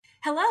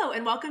Hello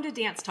and welcome to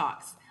Dance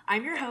Talks.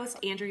 I'm your host,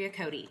 Andrea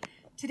Cody.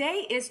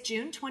 Today is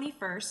June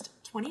 21st,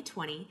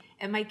 2020,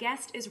 and my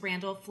guest is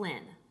Randall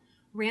Flinn.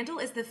 Randall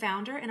is the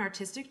founder and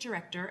artistic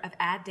director of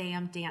Ad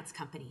Dam Dance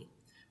Company.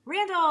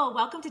 Randall,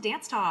 welcome to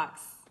Dance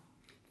Talks.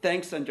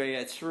 Thanks, Andrea.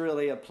 It's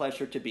really a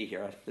pleasure to be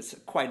here. It's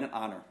quite an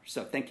honor,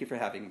 so thank you for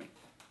having me.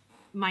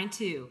 Mine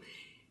too.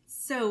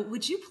 So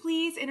would you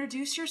please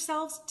introduce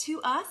yourselves to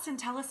us and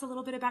tell us a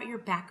little bit about your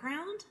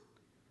background?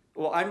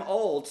 Well, I'm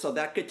old, so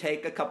that could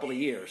take a couple of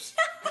years.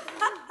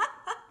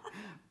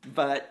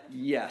 But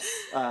yes,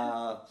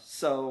 I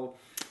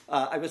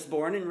was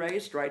born and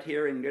raised right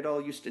here in good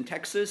old Houston,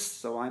 Texas,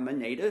 so I'm a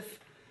native.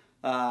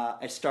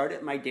 I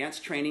started my dance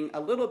training a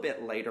little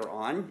bit later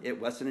on.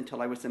 It wasn't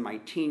until I was in my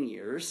teen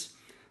years.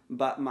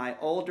 But my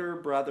older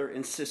brother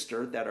and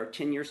sister that are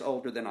 10 years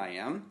older than I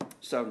am,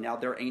 so now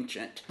they're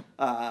ancient,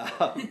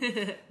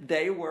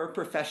 they were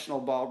professional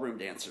ballroom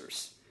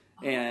dancers.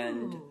 Oh.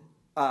 And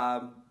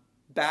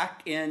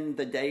back in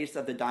the days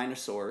of the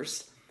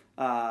dinosaurs,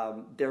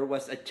 there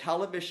was a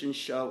television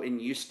show in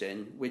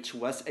Houston which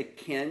was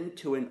akin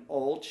to an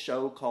old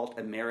show called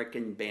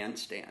American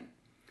Bandstand.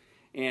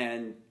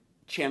 And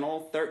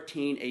Channel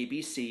 13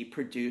 ABC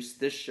produced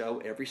this show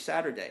every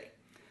Saturday.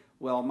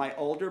 Well, my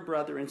older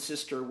brother and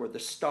sister were the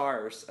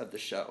stars of the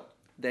show.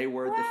 They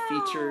were the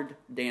featured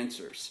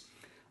dancers.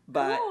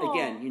 But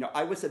again,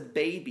 I was a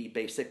baby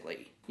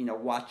basically,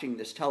 watching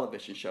this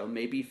television show,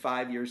 maybe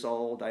 5 years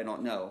old, I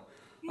don't know.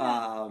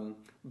 Yeah.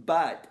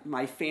 But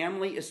my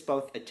family is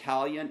both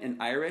Italian and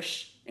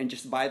Irish, and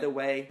just by the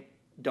way,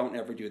 don't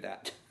ever do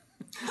that.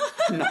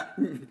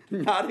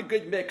 Not a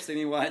good mix,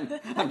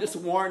 anyone. I'm just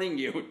warning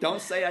you. Don't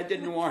say I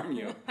didn't warn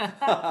you.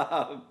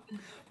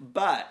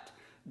 But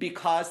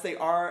because they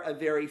are a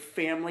very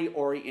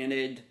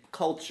family-oriented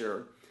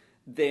culture,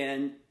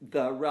 then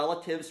the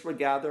relatives would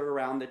gather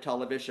around the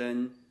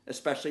television,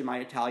 especially my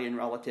Italian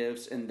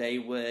relatives, and they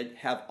would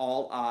have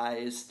all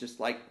eyes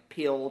just like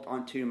peeled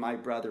onto my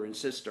brother and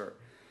sister.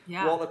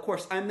 Yeah. Well, of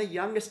course, I'm the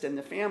youngest in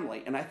the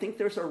family, and I think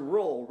there's a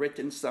rule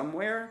written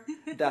somewhere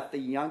that the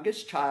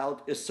youngest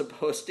child is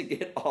supposed to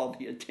get all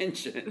the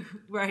attention.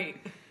 Right.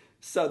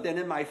 So then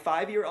in my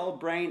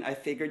 5-year-old brain, I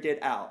figured it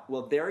out.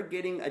 Well, they're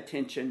getting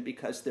attention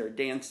because they're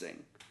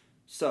dancing.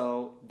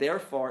 So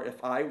therefore,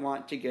 if I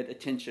want to get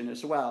attention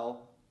as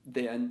well,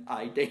 then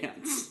I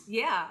dance.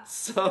 Yeah.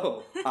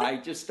 So I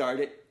just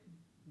started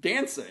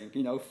dancing,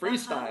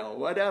 freestyle,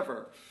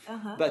 whatever.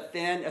 But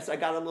then as I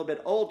got a little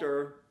bit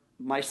older,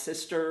 my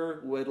sister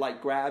would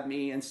grab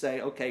me and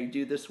say, okay,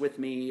 do this with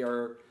me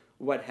or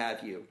what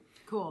have you.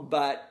 Cool.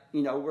 But,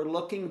 we're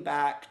looking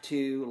back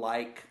to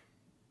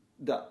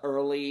the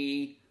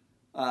early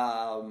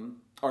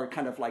or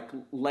kind of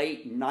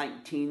late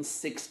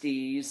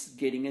 1960s,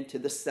 getting into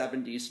the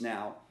 70s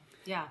now.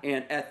 Yeah.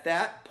 And at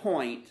that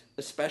point,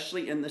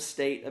 especially in the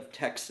state of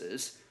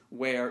Texas,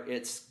 where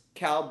it's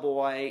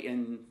cowboy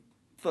and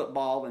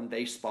football and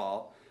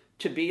baseball,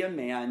 to be a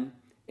man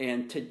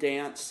and to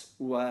dance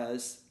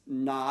was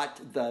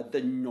not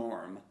the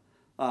norm.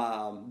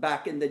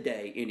 Back in the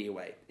day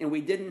anyway. And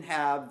we didn't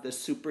have the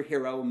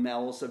superhero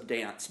males of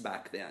dance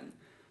back then.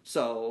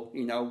 So,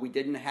 we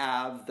didn't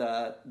have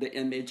the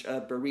image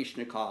of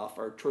Baryshnikov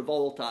or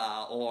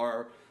Travolta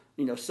or,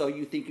 So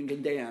You Think You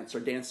Can Dance or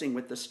Dancing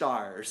with the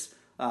Stars.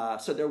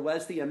 So there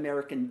was the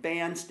American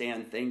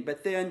Bandstand thing,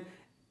 but then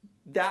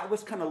that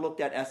was kind of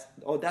looked at as,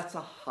 oh, that's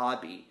a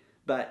hobby,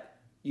 but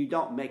you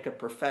don't make a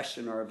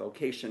profession or a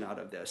vocation out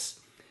of this.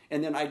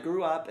 And then I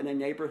grew up in a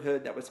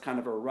neighborhood that was kind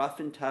of a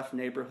rough and tough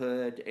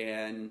neighborhood,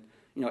 and,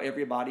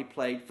 everybody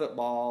played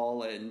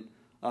football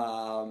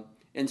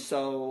and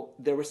so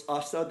there was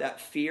also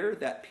that fear,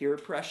 that peer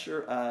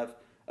pressure of,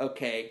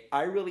 okay,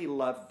 I really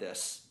love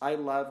this. I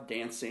love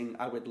dancing.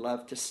 I would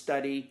love to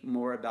study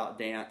more about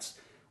dance,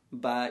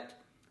 but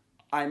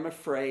I'm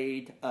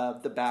afraid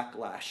of the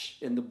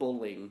backlash and the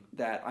bullying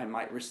that I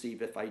might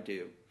receive if I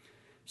do.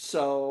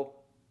 So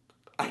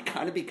I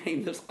kind of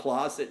became this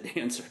closet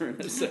dancer in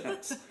a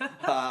sense.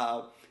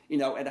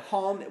 At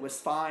home it was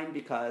fine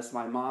because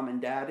my mom and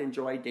dad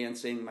enjoyed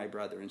dancing, my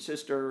brother and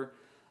sister.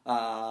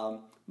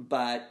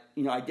 But,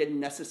 I didn't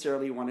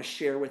necessarily want to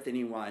share with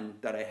anyone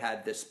that I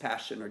had this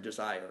passion or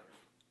desire.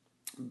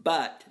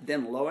 But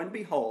then lo and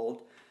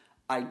behold,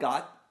 I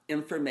got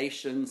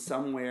information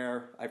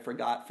somewhere, I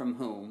forgot from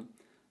whom,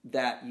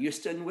 that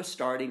Houston was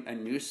starting a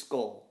new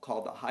school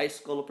called the High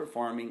School of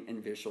Performing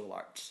and Visual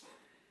Arts.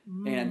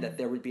 And that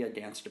there would be a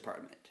dance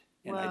department.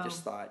 And I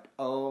just thought,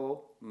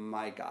 oh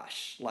my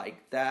gosh,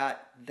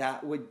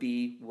 that would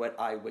be what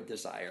I would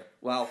desire.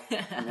 Well,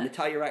 I'm going to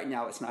tell you right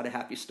now, it's not a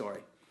happy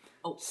story.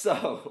 Oh.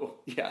 So,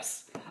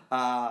 yes.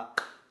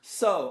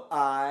 So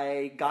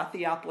I got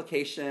the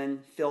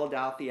application, filled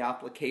out the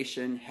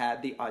application,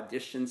 had the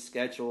audition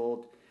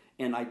scheduled,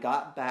 and I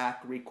got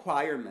back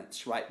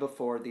requirements right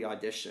before the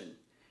audition.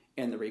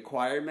 And the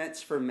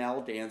requirements for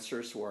male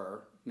dancers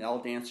were, male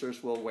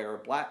dancers will wear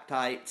black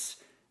tights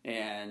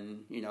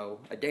and,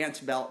 a dance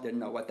belt, didn't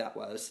know what that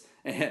was,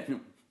 and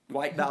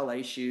white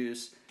ballet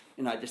shoes.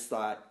 And I just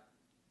thought,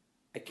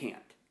 I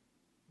can't.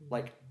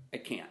 I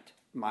can't.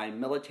 My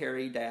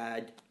military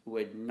dad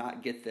would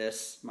not get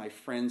this. My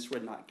friends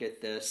would not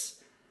get this.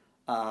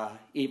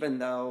 Even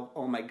though,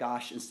 oh my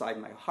gosh, inside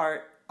my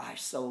heart, I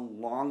so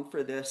long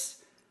for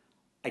this,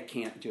 I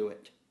can't do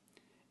it.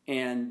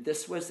 And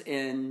this was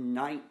in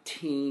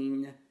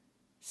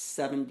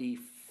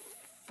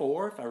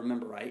 1974, if I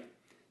remember right.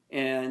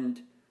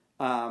 And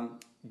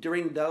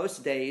during those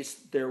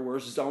days, there were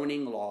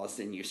zoning laws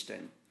in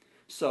Houston.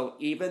 So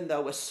even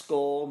though a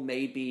school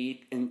may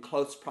be in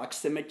close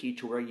proximity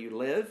to where you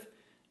live,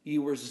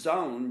 you were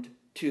zoned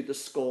to the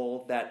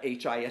school that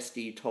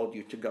HISD told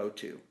you to go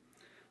to.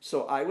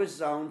 So I was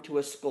zoned to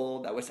a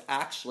school that was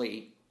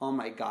actually, oh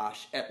my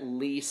gosh, at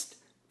least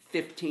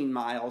 15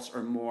 miles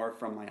or more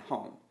from my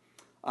home.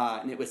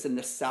 And it was in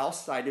the south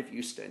side of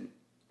Houston.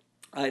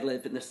 I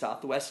live in the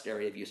southwest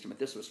area of Houston, but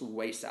this was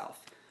way south.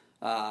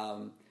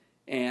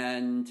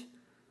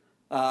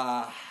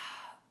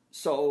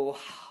 So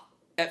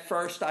at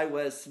first I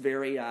was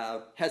very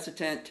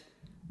hesitant,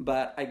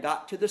 but I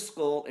got to the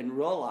school and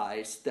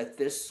realized that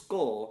this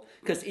school,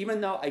 because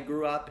even though I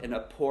grew up in a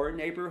poor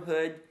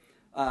neighborhood,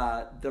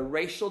 the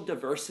racial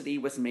diversity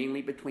was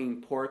mainly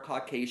between poor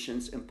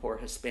Caucasians and poor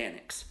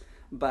Hispanics.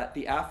 But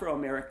the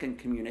Afro-American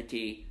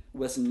community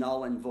was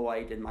null and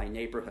void in my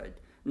neighborhood.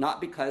 Not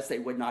because they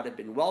would not have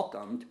been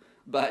welcomed,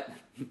 but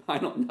I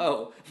don't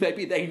know,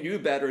 maybe they knew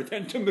better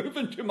than to move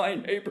into my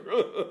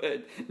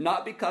neighborhood.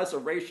 Not because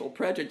of racial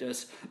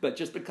prejudice, but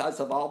just because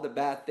of all the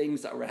bad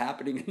things that were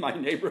happening in my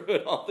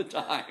neighborhood all the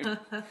time.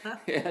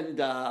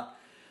 And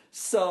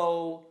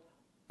so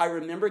I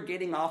remember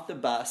getting off the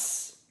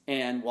bus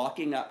and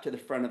walking up to the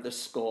front of the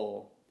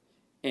school,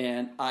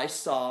 and I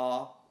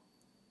saw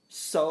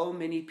so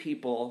many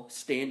people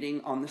standing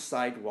on the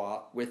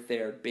sidewalk with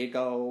their big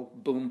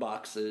old boom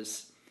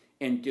boxes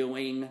and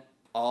doing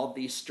all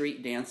these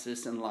street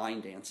dances and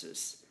line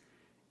dances.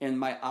 And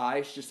my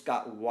eyes just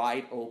got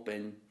wide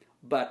open.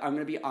 But I'm going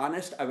to be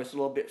honest, I was a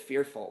little bit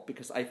fearful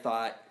because I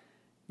thought,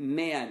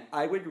 man,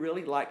 I would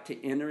really like to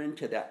enter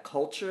into that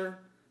culture,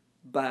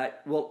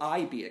 but will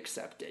I be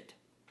accepted?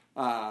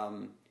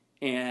 But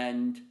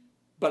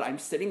I'm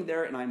sitting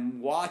there and I'm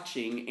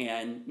watching,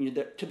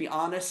 and to be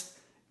honest,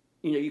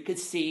 you could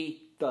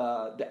see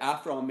the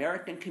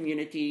Afro-American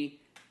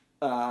community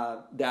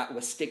that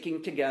was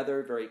sticking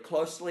together very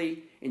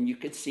closely, and you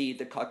could see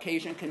the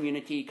Caucasian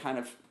community kind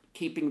of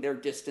keeping their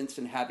distance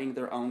and having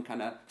their own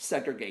kind of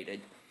segregated.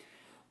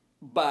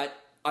 But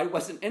I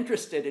wasn't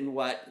interested in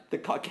what the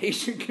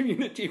Caucasian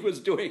community was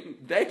doing.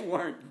 They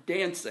weren't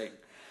dancing.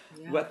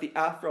 Yeah. What the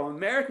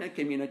Afro-American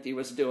community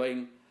was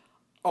doing,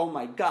 oh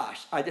my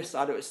gosh, I just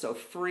thought it was so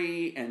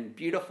free and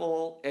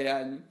beautiful.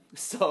 And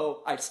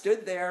so I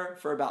stood there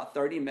for about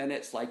 30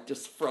 minutes, like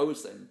just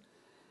frozen.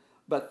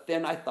 But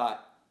then I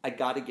thought, I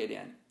got to get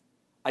in.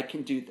 I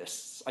can do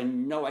this. I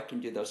know I can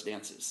do those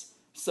dances.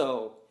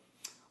 So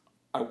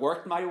I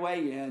worked my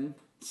way in,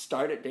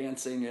 started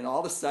dancing, and all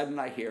of a sudden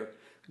I hear,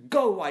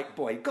 go white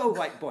boy, go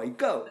white boy,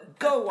 go.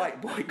 Go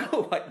white boy,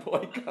 go white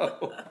boy,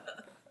 go.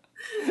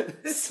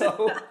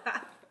 So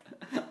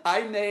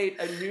I made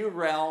a new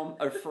realm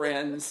of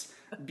friends,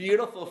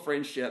 beautiful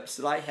friendships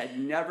that I had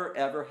never,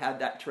 ever had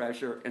that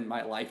treasure in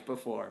my life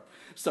before.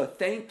 So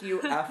thank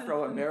you,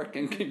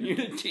 Afro-American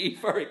community,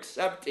 for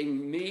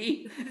accepting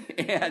me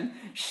and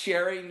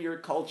sharing your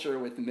culture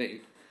with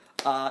me.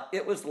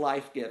 It was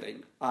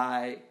life-giving.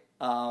 I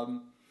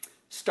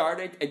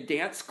started a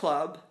dance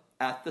club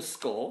at the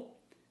school,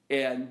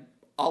 and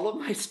all of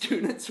my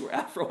students were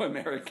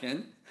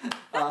Afro-American.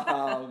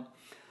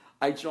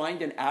 I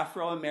joined an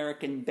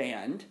Afro-American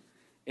band,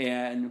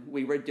 and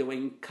we were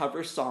doing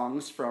cover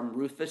songs from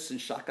Rufus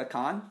and Shaka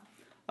Khan.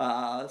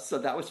 So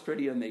that was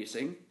pretty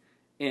amazing.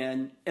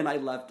 And I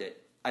loved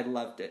it. I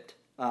loved it.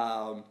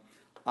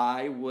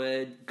 I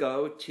would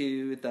go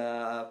to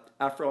the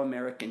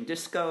Afro-American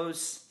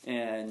discos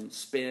and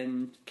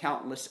spend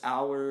countless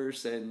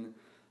hours, and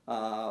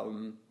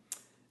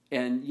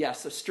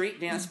yes, the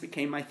street dance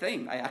became my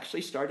thing. I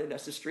actually started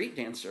as a street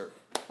dancer.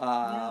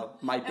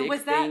 My big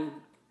thing.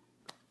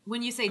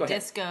 When you say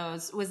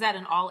discos, was that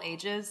an all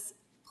ages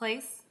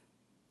place?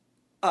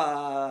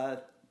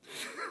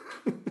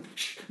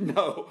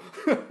 No.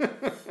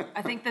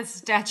 I think the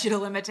statute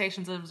of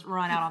limitations has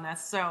run out on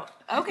this. So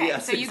okay,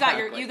 yes, so you got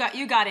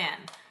in.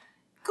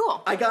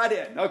 Cool. I got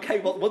in. Okay,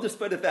 well we'll just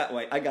put it that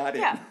way. I got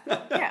in.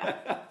 Yeah.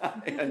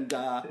 And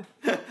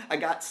I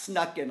got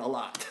snuck in a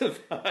lot.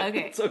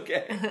 Okay. It's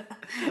okay.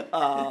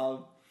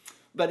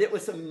 But it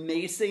was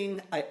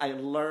amazing. I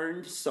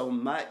learned so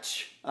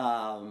much.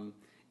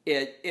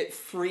 It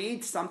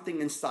freed something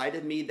inside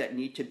of me that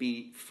needed to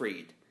be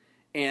freed.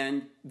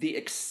 And the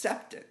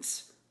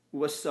acceptance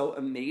was so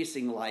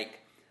amazing.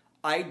 Like,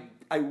 I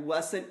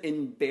wasn't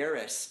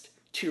embarrassed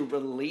to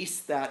release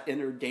that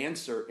inner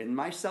dancer in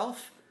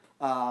myself,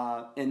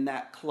 in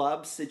that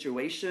club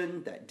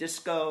situation, that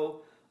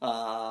disco.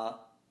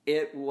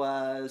 It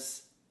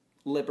was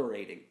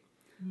liberating.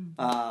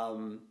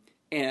 Mm-hmm.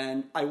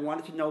 And I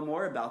wanted to know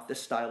more about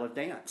this style of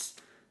dance.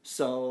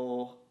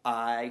 So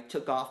I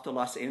took off to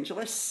Los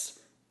Angeles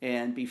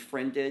and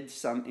befriended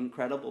some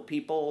incredible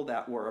people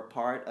that were a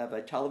part of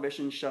a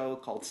television show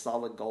called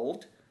Solid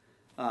Gold.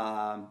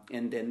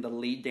 And then the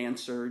lead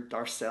dancer,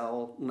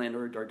 Darcel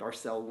Leonard or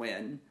Darcel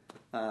Wynn,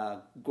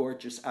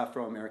 gorgeous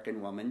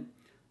Afro-American woman,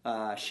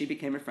 she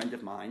became a friend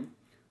of mine.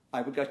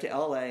 I would go to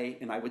LA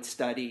and I would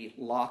study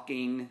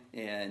locking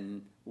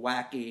and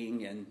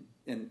whacking,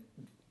 and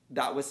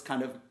that was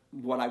kind of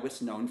what I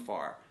was known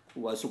for,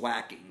 was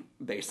whacking,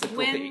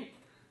 basically.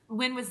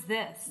 When was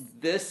this?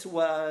 This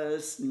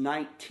was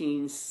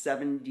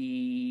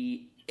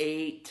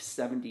 1978,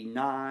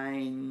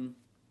 79.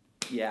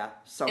 Yeah,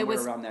 somewhere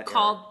around that It was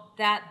called era.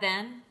 that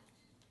then?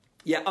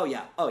 Yeah, oh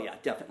yeah,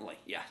 definitely.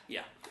 Yeah.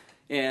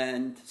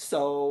 And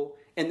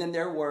then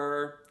there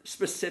were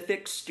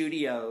specific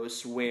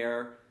studios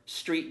where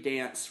street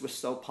dance was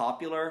so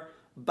popular,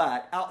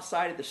 but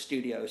outside of the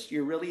studios,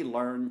 you really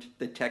learned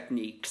the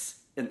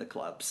techniques in the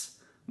clubs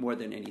more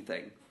than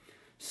anything.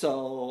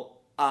 So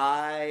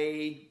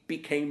I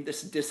became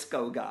this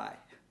disco guy.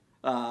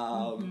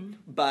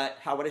 But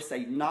how would I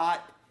say,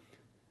 not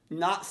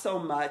so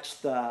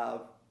much I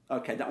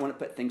don't want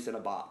to put things in a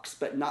box,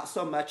 but not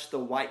so much the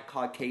white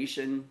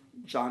Caucasian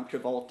John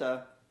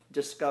Travolta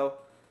disco,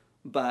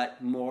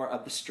 but more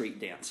of the street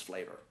dance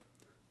flavor.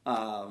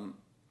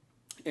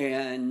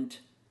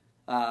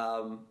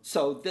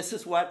 So this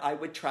is what I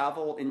would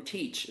travel and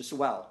teach as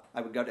well.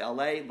 I would go to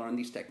LA, learn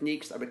these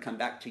techniques. I would come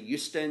back to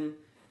Houston,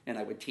 and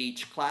I would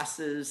teach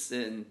classes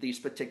in these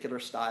particular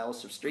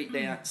styles of street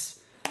dance.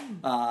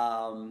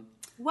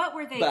 What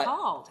were they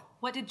called?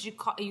 What did you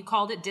call? You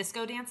called it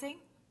disco dancing?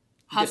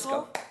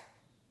 Hustle? Disco.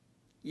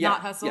 Yeah,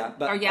 not hustle?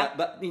 Yeah,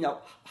 but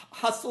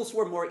hustles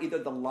were more either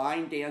the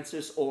line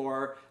dances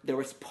or there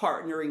was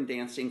partnering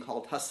dancing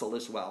called hustle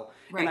as well.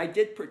 Right. And I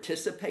did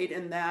participate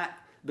in that,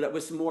 but it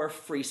was more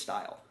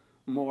freestyle.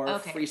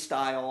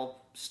 Freestyle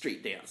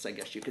street dance, I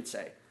guess you could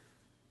say.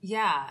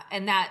 Yeah,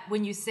 and that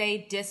when you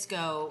say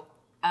disco,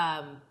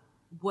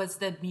 was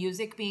the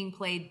music being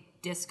played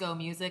disco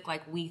music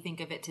like we think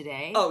of it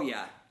today? Oh,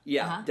 yeah.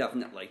 Yeah,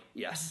 definitely.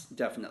 Yes,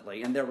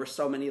 definitely. And there were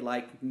so many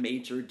like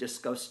major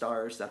disco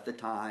stars at the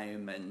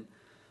time,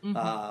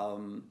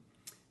 cool.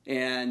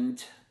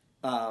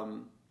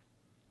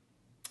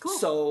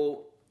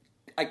 So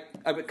I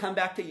would come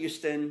back to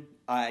Houston.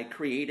 I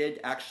created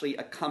actually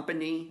a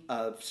company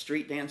of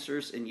street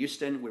dancers in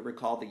Houston. We were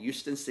called the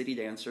Houston City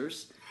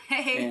Dancers.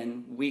 Hey.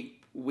 And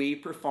we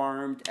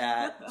performed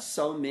at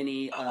so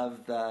many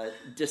of the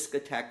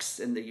discotheques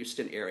in the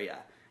Houston area.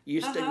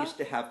 Houston used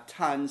to have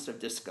tons of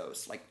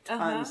discos, like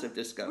tons of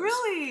discos.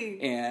 Really?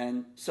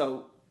 And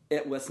so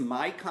it was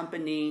my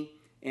company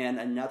and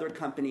another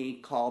company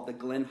called the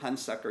Glenn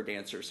Hunsucker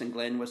Dancers. And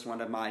Glenn was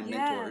one of my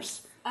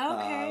mentors.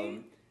 Okay.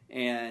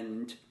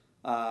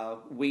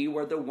 We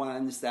were the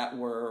ones that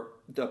were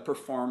the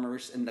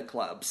performers in the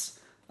clubs.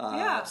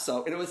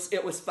 So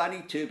it was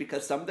funny too,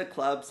 because some of the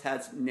clubs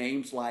had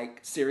names like,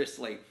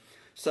 seriously.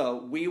 So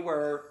we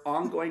were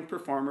ongoing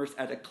performers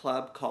at a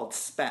club called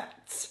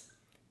Spats.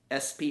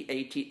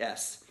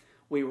 Spats.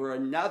 We were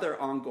another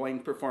ongoing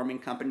performing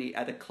company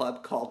at a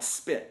club called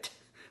Spit.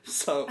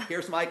 So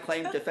here's my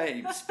claim to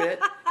fame, Spit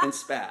and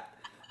Spat.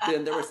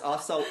 Then there was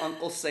also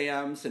Uncle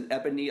Sam's and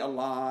Ebony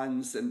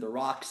Alon's and the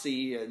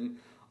Roxy and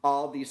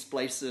all these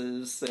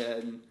places.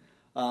 And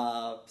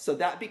so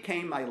that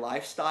became my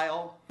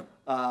lifestyle.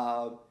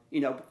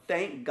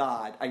 Thank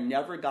God I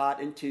never got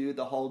into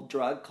the whole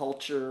drug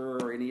culture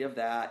or any of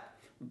that,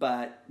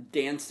 but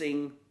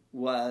dancing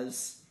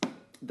was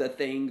the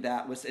thing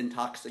that was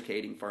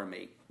intoxicating for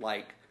me.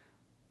 Like,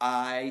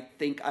 I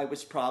think I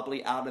was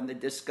probably out in the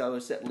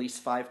discos at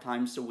least 5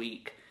 times a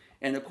week.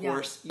 And of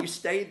course, you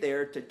stayed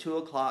there to 2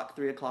 o'clock,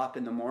 3 o'clock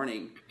in the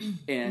morning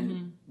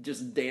and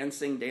just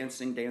dancing.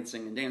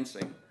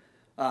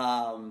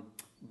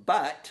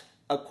 But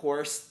of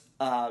course,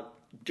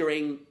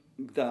 during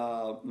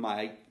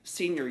my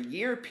senior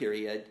year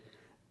period,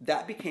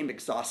 that became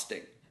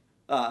exhausting.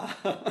 And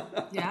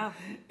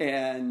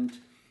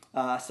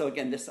so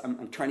again,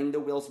 I'm turning the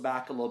wheels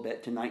back a little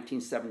bit to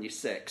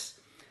 1976.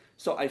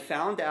 So I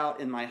found out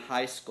in my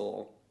high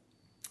school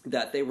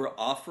that they were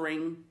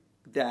offering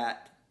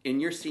that in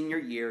your senior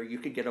year, you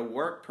could get a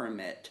work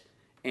permit.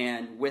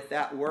 And with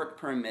that work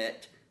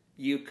permit,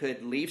 you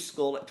could leave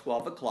school at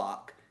 12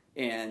 o'clock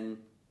and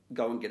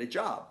go and get a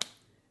job.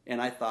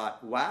 And I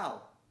thought,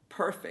 wow,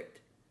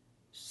 perfect.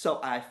 So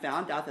I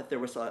found out that there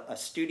was a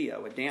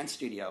dance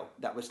studio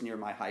that was near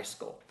my high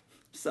school.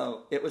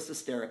 So it was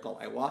hysterical.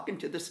 I walk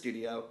into the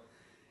studio,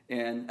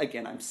 and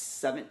again, I'm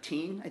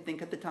 17, I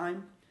think, at the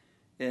time.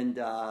 And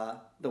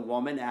the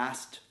woman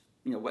asked,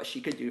 what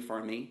she could do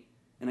for me.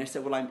 And I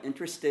said, well, I'm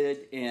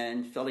interested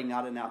in filling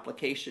out an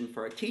application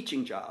for a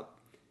teaching job.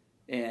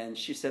 And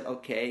she said,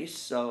 okay,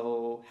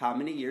 so how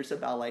many years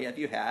of ballet have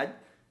you had?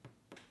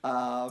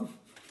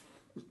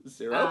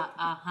 0.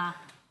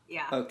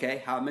 Yeah.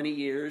 Okay, how many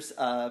years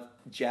of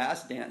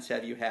jazz dance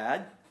have you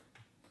had?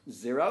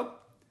 0.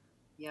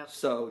 Yep.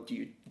 So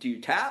do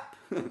you tap?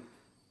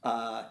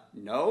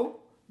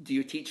 No. Do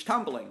you teach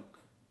tumbling?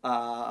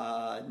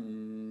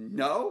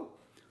 No.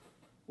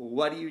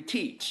 what do you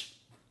teach?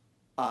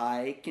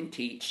 I can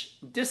teach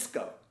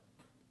disco.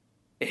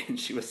 And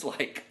she was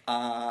like,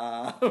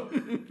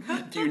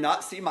 do you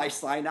not see my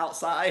sign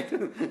outside?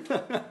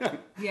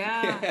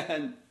 Yeah.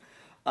 And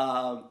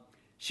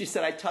she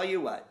said, I tell you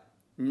what,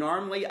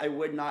 normally I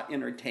would not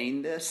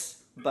entertain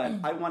this, but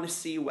I want to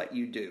see what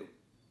you do.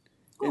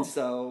 Cool. And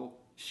so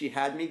she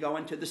had me go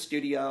into the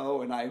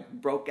studio, and I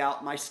broke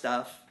out my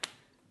stuff.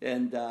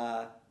 And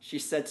she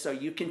said, so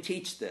you can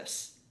teach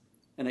this?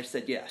 And I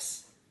said,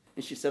 yes.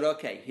 And she said,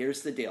 okay,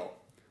 here's the deal.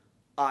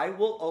 I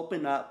will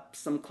open up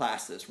some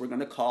classes. We're going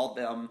to call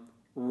them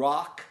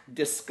rock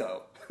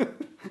disco.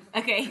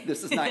 Okay.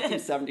 This is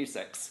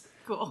 1976.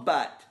 Cool.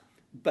 But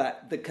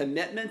the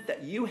commitment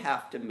that you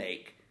have to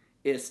make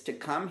is to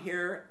come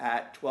here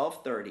at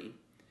 12:30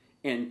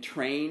 and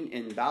train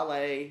in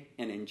ballet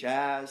and in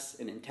jazz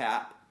and in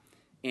tap.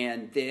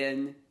 And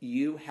then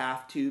you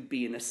have to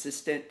be an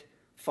assistant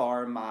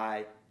for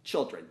my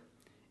children.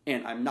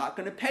 And I'm not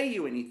going to pay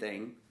you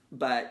anything,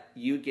 but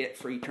you get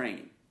free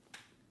training.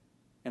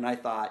 And I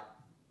thought,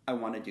 I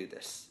want to do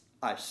this.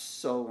 I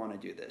so want to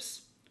do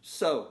this.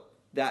 So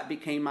that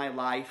became my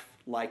life,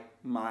 like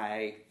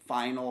my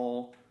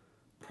final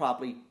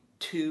probably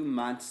 2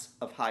 months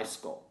of high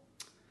school.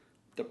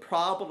 The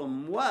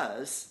problem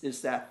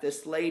is that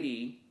this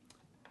lady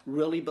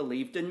really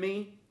believed in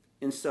me,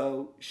 and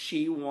so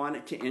she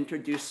wanted to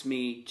introduce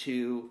me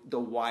to the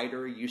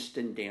wider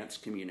Houston dance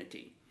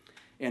community.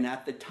 And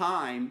at the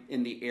time,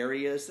 in the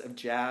areas of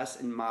jazz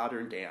and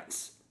modern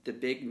dance, the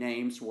big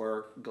names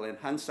were Glenn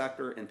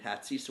Hunsucker and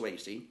Patsy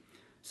Swayze.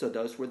 So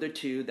those were the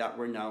two that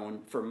were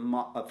known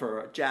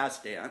for jazz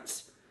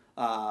dance.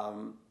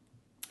 And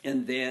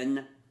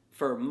then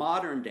for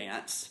modern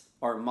dance,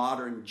 or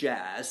modern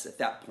jazz at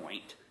that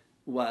point,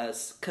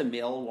 was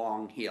Camille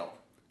Long Hill,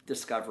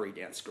 Discovery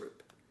Dance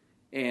Group.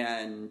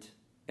 And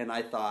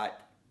I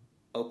thought,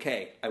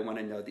 okay, I want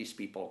to know these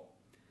people.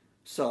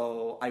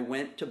 So I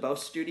went to both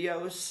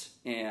studios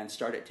and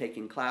started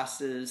taking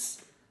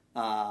classes.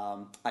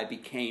 I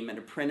became an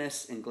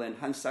apprentice in Glenn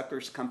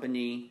Hunsucker's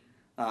company,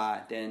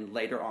 then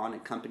later on a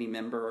company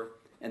member,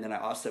 and then I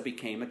also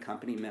became a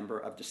company member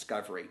of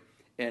Discovery.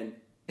 And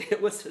it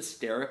was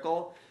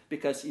hysterical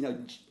because,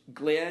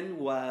 Glenn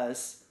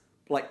was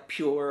like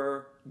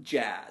pure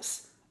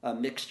jazz, a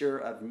mixture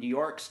of New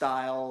York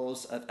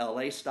styles, of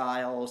LA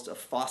styles, of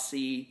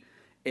Fosse,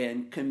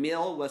 and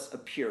Camille was a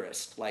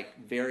purist,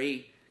 like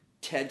very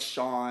Ted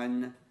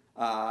Shawn,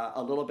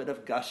 a little bit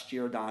of Gus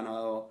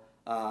Giordano,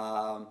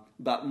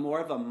 but more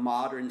of a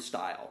modern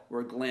style,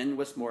 where Glenn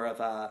was more of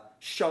a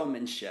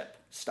showmanship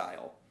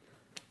style.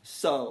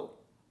 So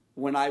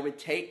when I would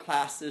take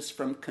classes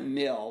from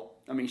Camille,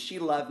 I mean, she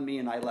loved me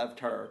and I loved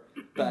her,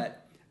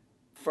 but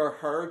for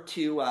her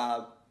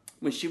to,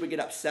 when she would get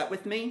upset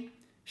with me,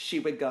 she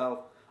would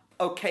go,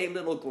 okay,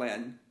 little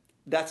Glenn,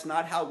 that's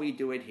not how we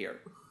do it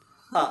here.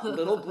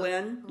 Little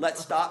Glenn,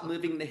 let's stop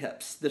moving the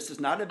hips. This is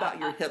not about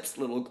your hips,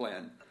 little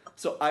Glenn.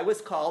 So I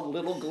was called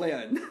Little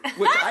Glenn,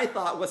 which I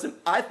thought was an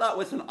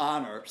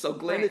honor. So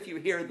Glenn, right. If you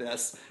hear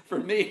this, for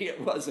me it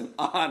was an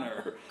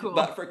honor. Cool.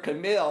 But for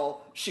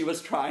Camille, she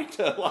was trying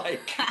to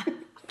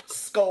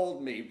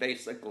scold me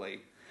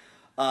basically.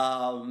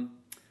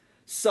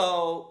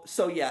 So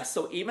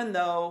even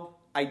though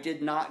I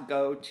did not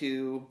go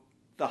to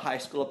the High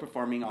School of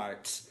Performing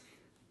Arts,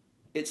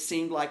 it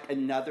seemed like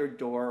another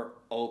door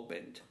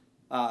opened.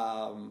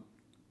 But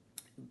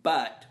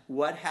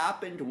what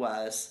happened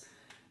was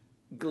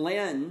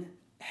Glenn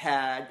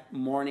had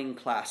morning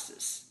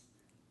classes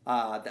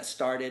that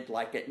started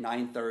like at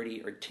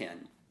 9:30 or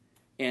 10.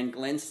 And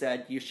Glenn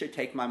said, you should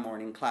take my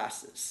morning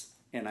classes.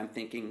 And I'm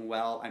thinking,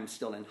 well, I'm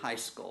still in high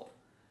school.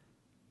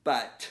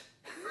 But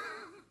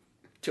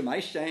to my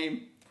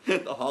shame,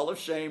 the Hall of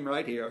Shame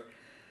right here,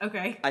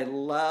 okay, I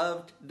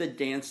loved the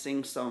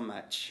dancing so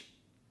much.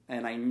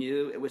 And I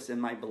knew it was in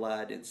my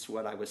blood. It's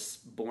what I was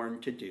born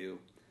to do.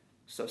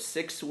 So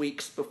 6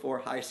 weeks before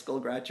high school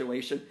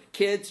graduation,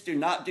 kids, do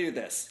not do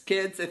this.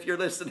 Kids, if you're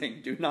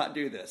listening, do not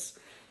do this.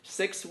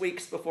 6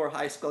 weeks before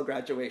high school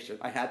graduation,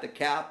 I had the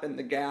cap and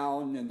the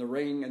gown and the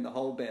ring and the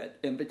whole bit,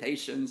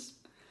 invitations.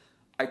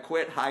 I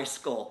quit high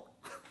school.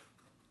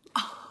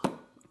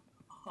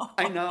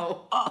 I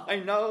know.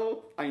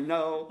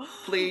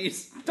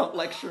 Please, don't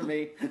lecture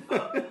me.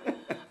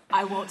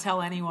 I won't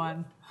tell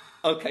anyone.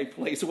 Okay,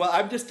 please. Well,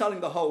 I'm just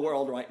telling the whole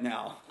world right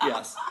now.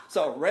 Yes.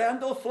 So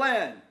Randall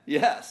Flinn,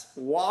 yes,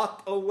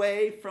 walked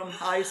away from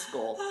high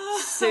school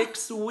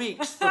 6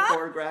 weeks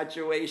before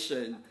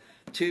graduation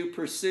to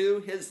pursue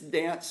his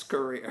dance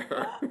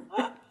career.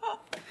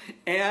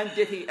 And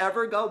did he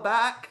ever go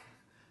back?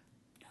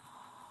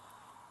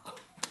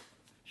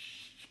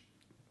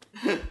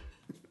 No.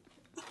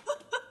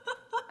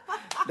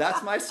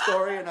 That's my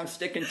story, and I'm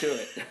sticking to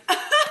it.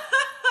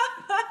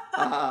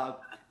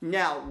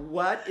 Now,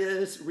 what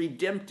is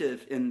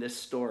redemptive in this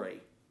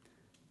story?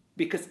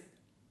 Because,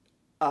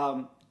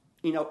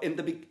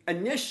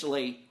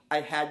 initially,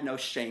 I had no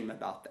shame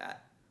about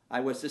that.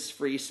 I was this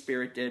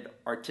free-spirited,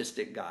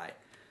 artistic guy.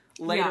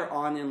 Later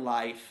on in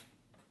life,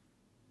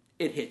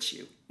 it hits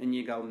you. And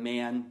you go,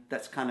 man,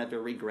 that's kind of a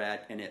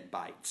regret, and it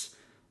bites.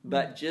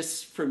 But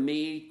just for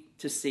me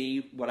to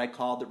see what I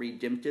call the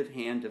redemptive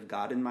hand of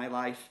God in my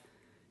life,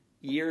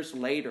 years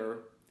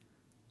later,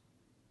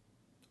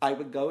 I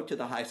would go to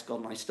the high school,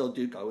 and I still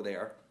do go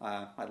there.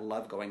 I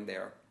love going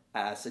there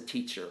as a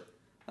teacher.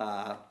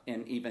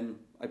 And even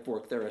I've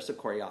worked there as a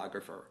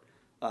choreographer.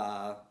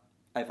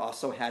 I've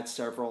also had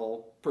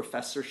several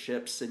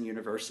professorships in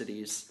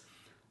universities.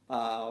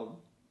 Wow.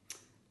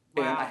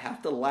 And I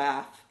have to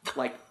laugh,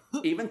 like,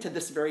 even to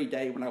this very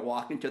day when I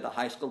walk into the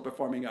high school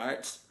performing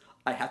arts,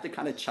 I have to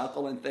kind of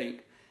chuckle and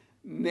think,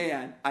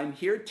 man, I'm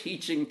here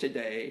teaching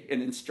today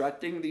and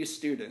instructing these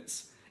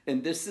students,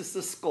 and this is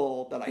the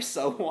school that I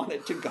so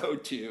wanted to go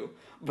to,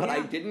 but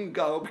I didn't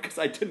go because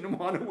I didn't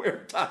want to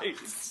wear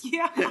tights.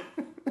 Yeah.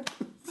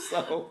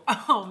 So.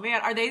 Oh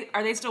man, are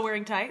they still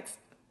wearing tights?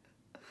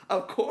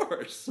 Of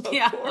course,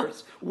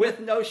 with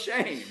no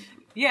shame.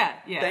 Yeah.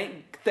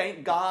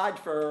 Thank God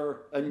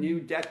for a new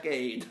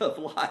decade of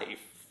life.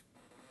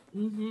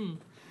 Mm-hmm.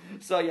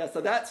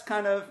 So that's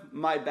kind of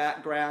my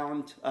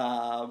background.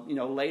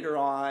 Later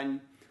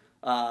on,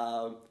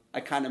 I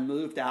kind of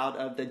moved out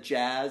of the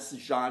jazz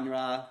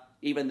genre,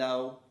 even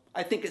though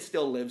I think it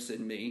still lives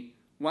in me.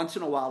 Once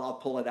in a while, I'll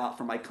pull it out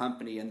for my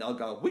company, and they'll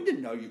go, "We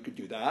didn't know you could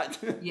do that."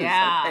 Yeah. It's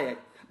like, hey,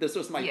 this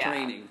was my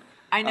training.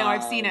 I know.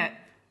 I've seen it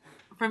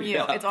from you.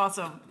 Yeah. It's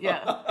awesome.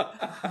 Yeah.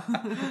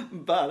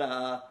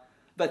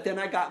 But then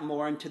I got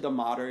more into the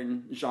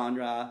modern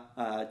genre,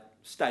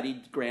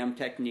 studied Graham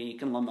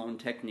technique and Lamont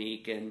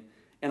technique,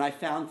 and I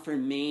found for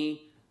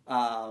me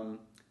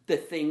the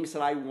things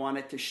that I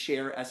wanted to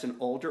share as an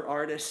older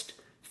artist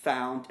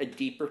found a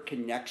deeper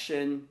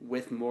connection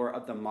with more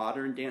of the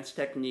modern dance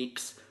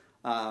techniques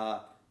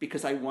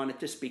because I wanted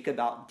to speak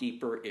about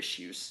deeper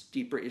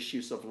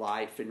issues of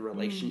life and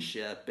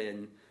relationship,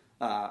 and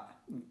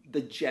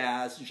the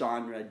jazz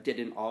genre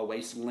didn't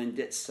always lend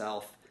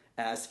itself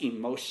as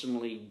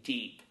emotionally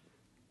deep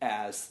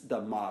as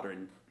the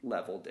modern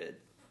level did.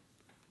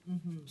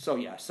 Mm-hmm.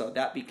 So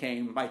that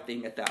became my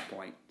thing at that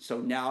point. So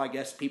now I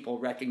guess people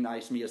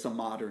recognize me as a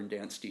modern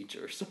dance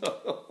teacher.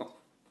 So.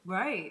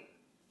 Right.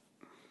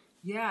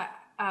 Yeah.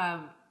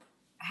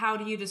 How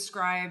do you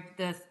describe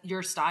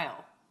your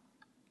style?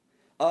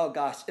 Oh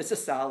gosh, it's a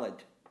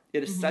salad.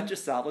 It is such a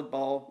salad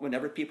bowl.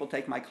 Whenever people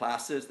take my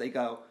classes, they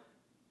go,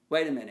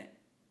 wait a minute.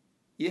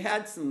 You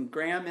had some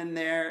Graham in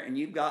there, and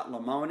you've got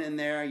Lamont in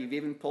there. You've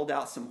even pulled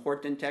out some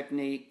Horton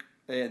technique,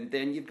 and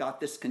then you've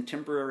got this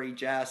contemporary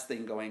jazz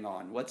thing going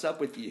on. What's up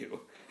with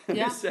you? And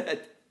I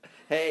said,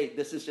 hey,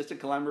 this is just a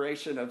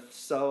collaboration of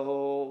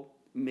so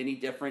many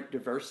different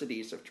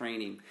diversities of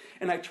training.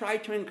 And I try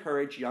to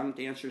encourage young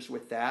dancers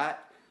with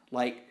that,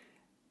 like,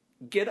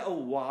 get a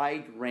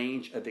wide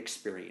range of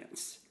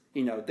experience.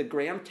 The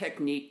Graham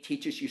technique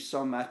teaches you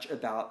so much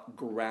about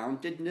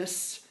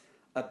groundedness,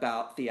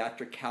 about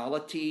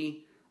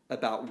theatricality,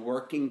 about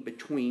working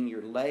between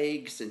your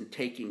legs and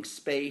taking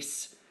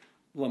space.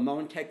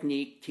 Lamont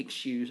technique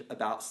teaches you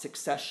about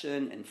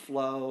succession and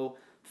flow,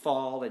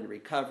 fall and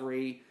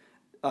recovery.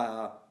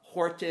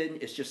 Horton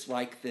is just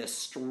like this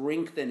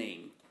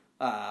strengthening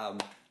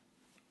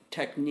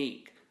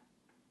technique.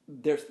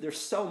 There's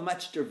so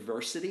much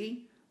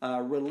diversity.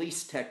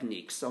 Release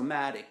techniques,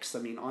 somatics,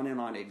 on and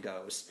on it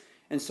goes.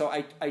 And so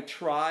I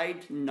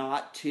tried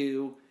not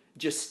to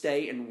just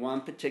stay in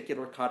one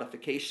particular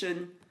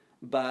codification,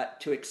 but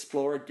to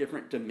explore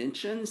different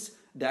dimensions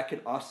that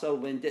could also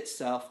lend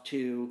itself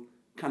to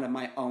kind of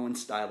my own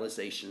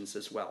stylizations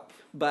as well.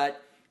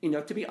 But,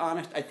 to be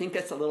honest, I think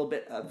it's a little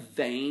bit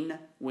vain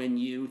when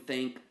you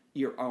think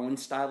your own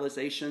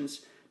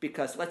stylizations,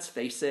 because let's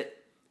face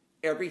it,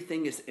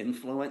 everything is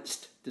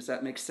influenced. Does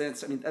that make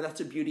sense? That's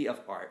the beauty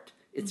of art.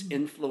 It's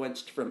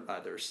influenced from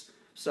others.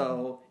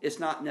 So it's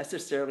not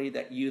necessarily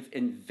that you've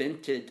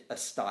invented a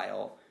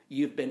style.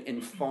 You've been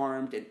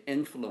informed and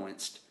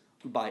influenced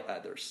by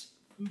others.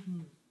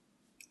 Mm-hmm.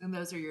 And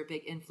those are your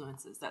big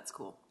influences. That's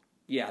cool.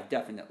 Yeah,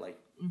 definitely.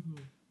 Mm-hmm.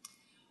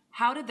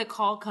 How did the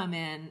call come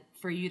in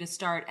for you to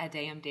start a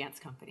Dam Dance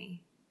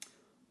Company?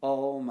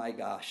 Oh my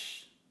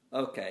gosh.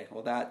 Okay,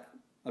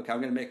 I'm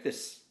going to make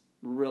this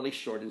really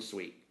short and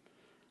sweet.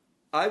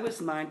 I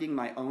was minding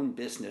my own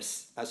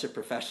business as a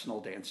professional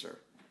dancer.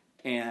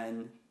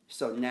 And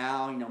so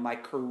now, my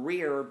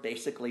career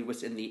basically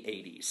was in the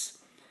 80s.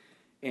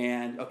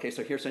 And,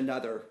 so here's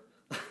another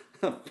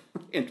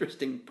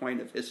interesting point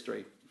of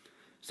history.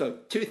 So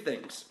 2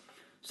 things.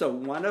 So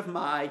one of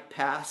my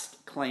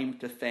past claim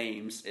to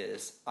fames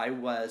is I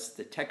was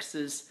the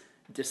Texas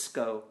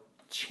Disco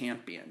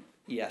Champion.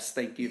 Yes,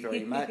 thank you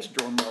very much.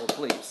 Drum roll,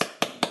 please.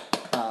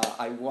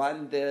 I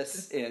won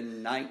this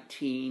in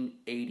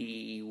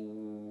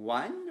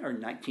 1981 or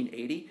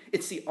 1980.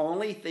 It's the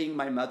only thing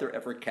my mother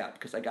ever kept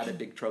because I got a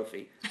big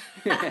trophy.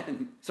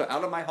 And so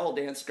out of my whole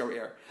dance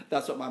career,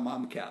 that's what my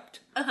mom kept.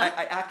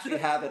 I actually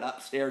have it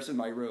upstairs in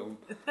my room.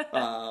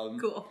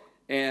 Cool.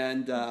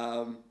 And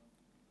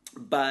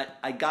but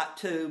I got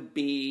to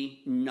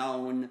be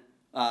known.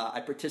 I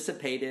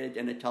participated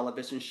in a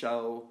television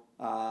show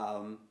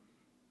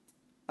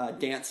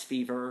Dance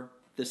Fever.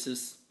 This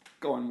is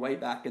going way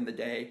back in the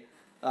day.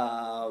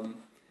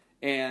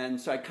 And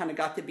so I kind of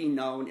got to be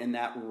known in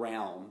that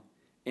realm.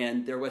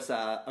 And there was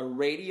a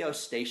radio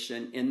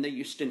station in the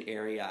Houston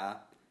area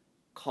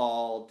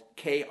called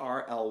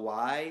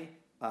KRLY,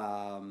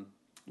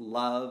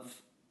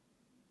 Love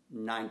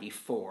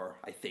 94,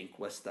 I think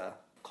was the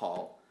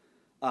call.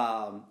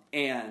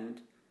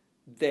 And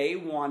they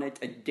wanted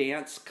a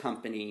dance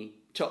company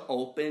to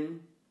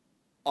open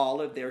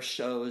all of their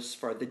shows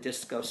for the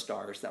disco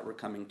stars that were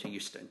coming to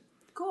Houston.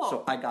 Cool.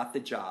 So I got the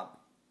job.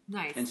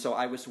 Nice. And so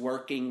I was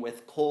working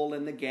with Cole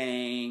and the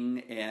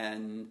Gang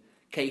and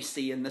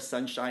Casey and the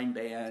Sunshine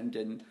Band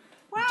and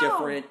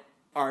different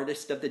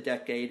artists of the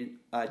decade,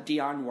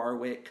 Dionne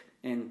Warwick,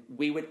 and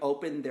we would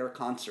open their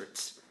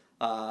concerts.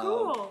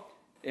 Cool.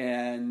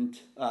 And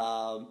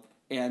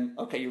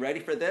okay, you ready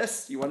for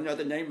this? You want to know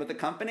the name of the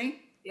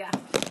company? Yeah.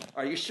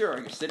 Are you sure?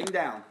 You're sitting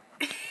down.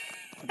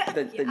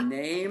 The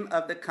name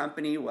of the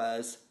company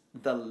was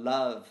The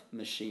Love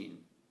Machine.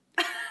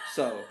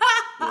 So,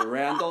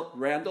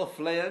 Randall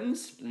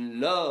Flynn's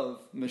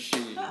Love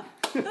Machine.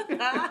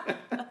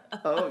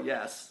 Oh,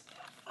 yes.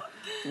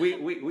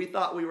 We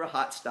thought we were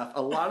hot stuff.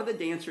 A lot of the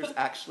dancers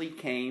actually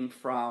came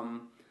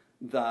from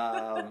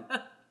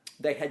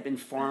they had been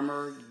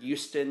former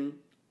Houston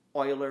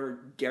Oiler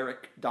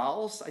Derrick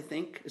Dolls, I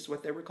think is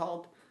what they were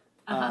called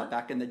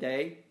back in the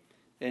day.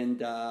 And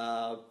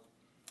cool.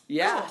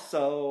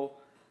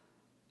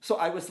 So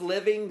I was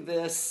living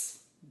this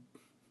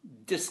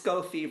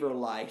disco fever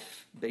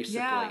life,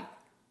 basically.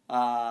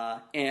 Yeah.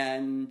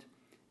 And,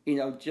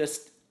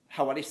 just,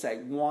 how would I say,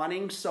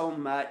 wanting so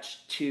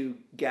much to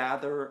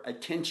gather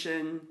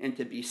attention and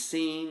to be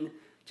seen,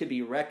 to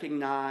be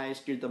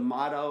recognized. The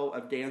motto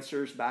of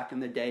dancers back in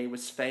the day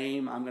was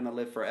fame, I'm going to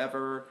live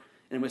forever.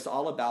 And it was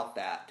all about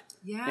that.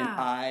 Yeah. And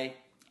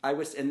I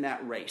was in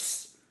that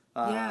race.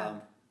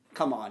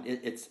 Come on.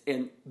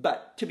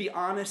 But to be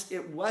honest,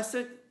 it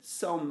wasn't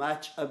so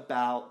much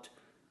about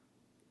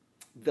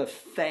the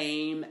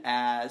fame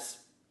as,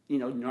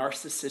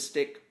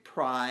 narcissistic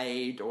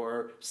pride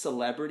or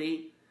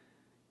celebrity.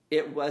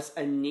 It was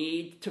a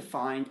need to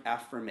find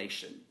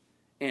affirmation.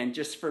 And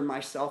just for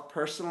myself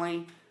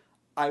personally,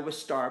 I was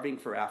starving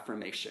for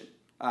affirmation.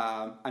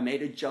 I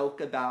made a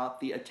joke about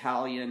the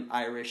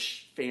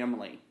Italian-Irish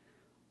family,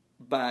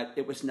 but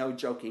it was no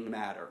joking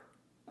matter.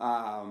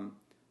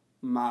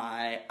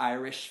 My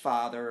Irish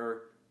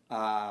father,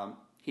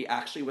 he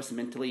actually was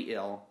mentally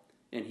ill,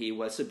 and he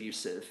was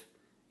abusive.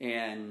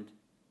 And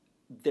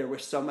there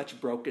was so much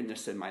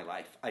brokenness in my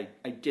life. I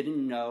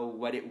didn't know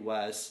what it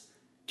was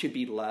to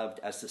be loved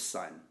as a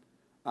son.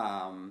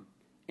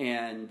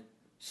 And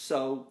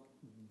so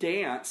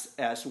dance,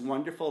 as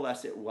wonderful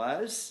as it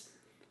was,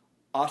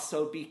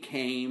 also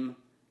became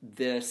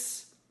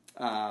this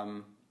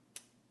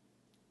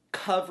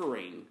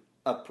covering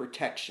of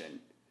protection.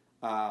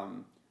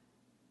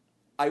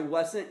 I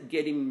wasn't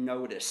getting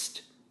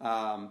noticed.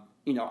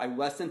 I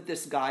wasn't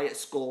this guy at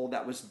school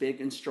that was big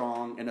and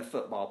strong and a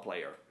football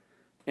player.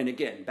 And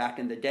again, back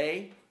in the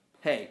day,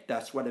 hey,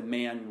 that's what a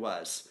man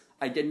was.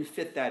 I didn't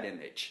fit that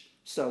image.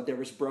 So there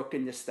was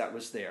brokenness that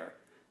was there.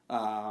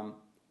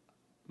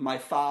 My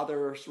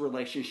father's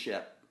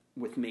relationship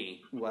with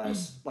me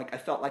was like, I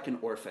felt like an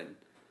orphan.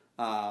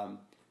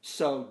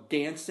 So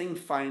dancing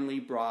finally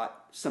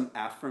brought some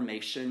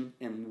affirmation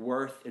and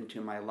worth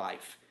into my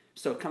life.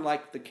 So kind of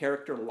like the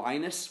character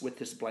Linus with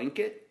his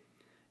blanket,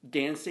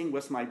 dancing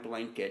was my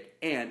blanket.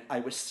 And I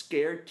was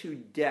scared to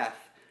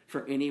death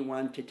for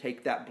anyone to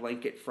take that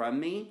blanket from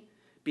me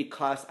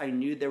because I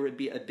knew there would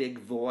be a big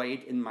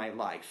void in my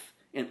life.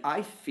 And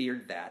I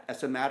feared that.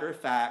 As a matter of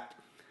fact,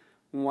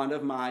 one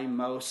of my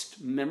most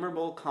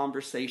memorable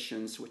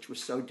conversations, which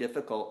was so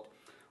difficult,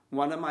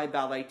 one of my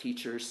ballet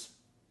teachers,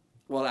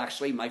 well,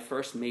 actually my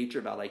first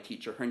major ballet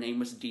teacher, her name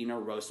was Dina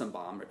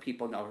Rosenbaum, or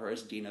people know her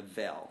as Dina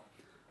Vell.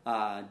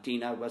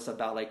 Dina was a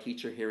ballet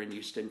teacher here in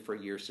Houston for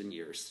years and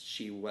years.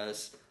 She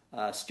was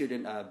a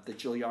student of the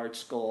Juilliard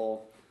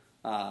School,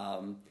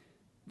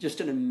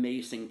 just an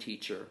amazing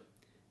teacher.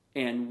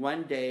 And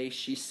one day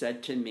she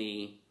said to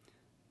me,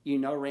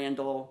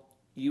 Randall,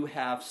 you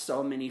have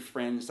so many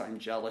friends, I'm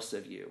jealous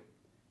of you.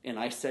 And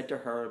I said to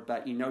her,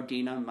 but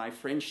Dina, my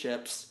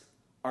friendships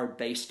are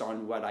based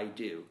on what I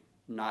do,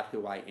 not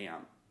who I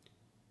am.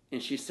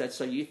 And she said,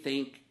 so you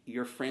think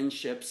your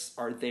friendships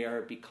are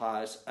there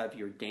because of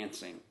your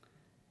dancing?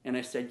 And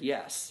I said,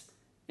 yes.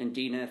 And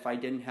Dina, if I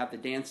didn't have the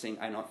dancing,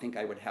 I don't think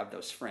I would have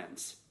those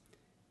friends.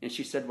 And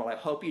she said, well, I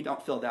hope you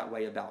don't feel that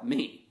way about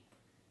me.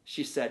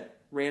 She said,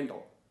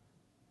 Randall,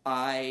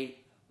 I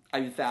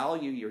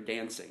value your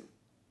dancing,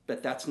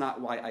 but that's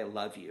not why I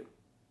love you.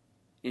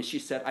 And she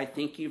said, I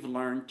think you've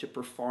learned to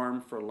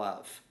perform for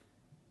love.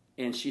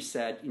 And she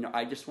said,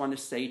 I just want to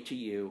say to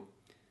you,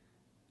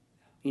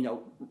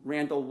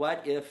 Randall,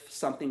 what if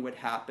something would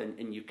happen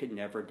and you could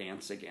never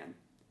dance again?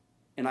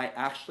 And I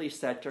actually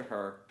said to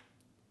her,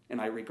 and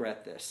I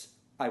regret this,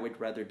 I would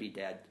rather be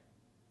dead.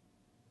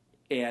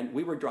 And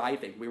we were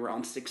driving. We were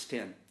on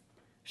 610.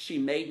 She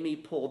made me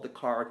pull the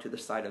car to the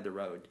side of the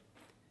road.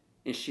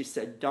 And she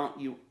said, don't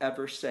you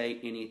ever say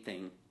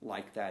anything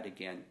like that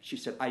again. She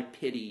said, I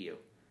pity you.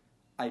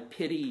 I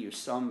pity you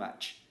so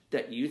much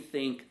that you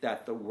think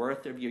that the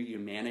worth of your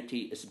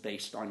humanity is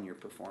based on your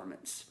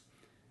performance.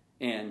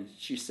 And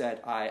she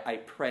said, I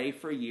pray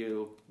for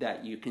you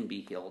that you can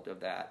be healed of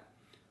that.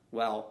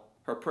 Well,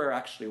 her prayer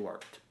actually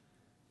worked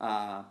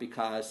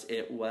because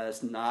it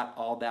was not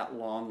all that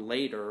long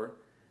later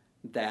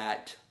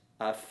that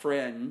a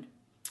friend,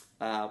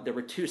 there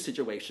were two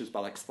situations, but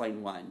I'll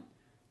explain one,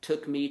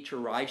 took me to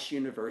Rice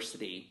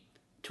University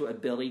to a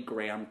Billy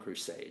Graham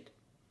crusade.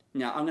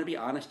 Now, I'm going to be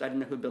honest, I didn't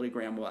know who Billy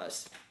Graham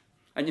was.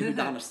 I knew who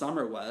Donna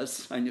Summer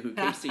was. I knew who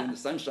Casey and the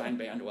Sunshine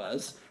Band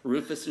was,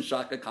 Rufus and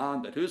Shaka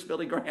Khan, but who's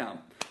Billy Graham?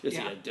 Is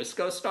he a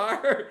disco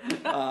star?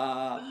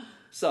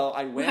 So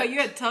I went. Wow, you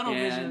had tunnel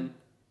vision.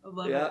 I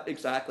love it. Yeah,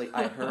 exactly.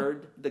 I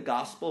heard the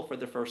gospel for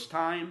the first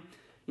time.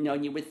 You know,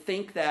 and you would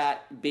think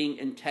that being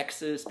in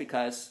Texas,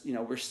 because, you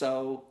know, we're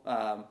so,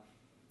 how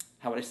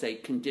would I say,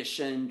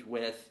 conditioned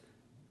with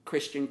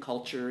Christian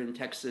culture in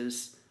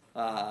Texas,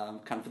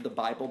 kind of the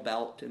Bible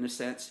Belt in a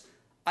sense.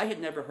 I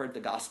had never heard the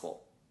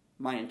gospel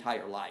my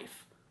entire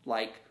life.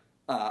 Like,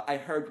 I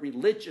heard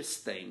religious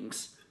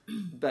things,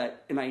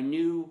 and I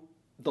knew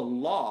the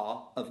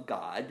law of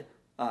God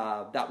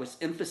that was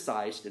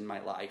emphasized in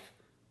my life,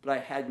 but I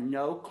had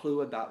no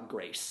clue about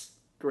grace.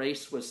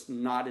 Grace was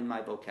not in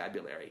my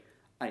vocabulary.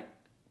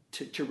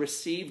 To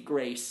receive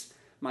grace,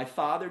 my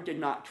father did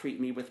not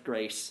treat me with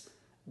grace.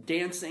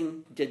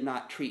 Dancing did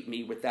not treat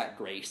me with that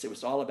grace. It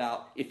was all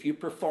about, if you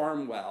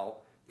perform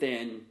well,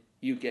 then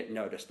you get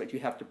noticed, but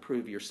you have to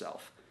prove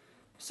yourself.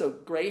 So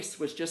grace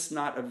was just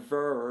not a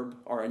verb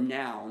or a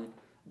noun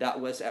that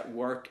was at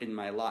work in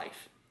my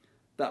life.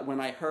 But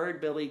when I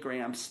heard Billy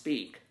Graham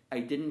speak,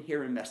 I didn't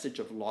hear a message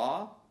of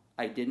law.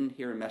 I didn't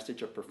hear a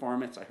message of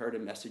performance. I heard a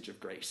message of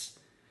grace.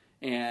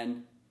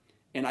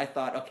 And I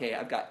thought, okay,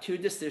 I've got two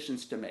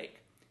decisions to make.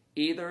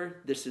 Either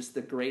this is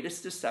the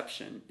greatest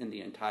deception in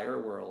the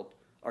entire world,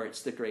 or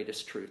it's the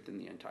greatest truth in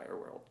the entire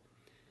world.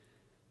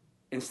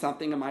 And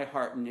something in my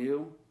heart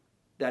knew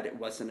that it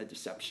wasn't a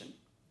deception,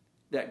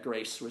 that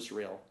grace was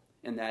real,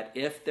 and that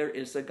if there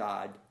is a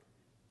God,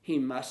 he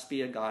must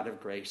be a God of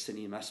grace, and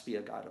he must be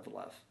a God of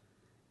love.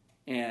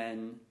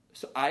 And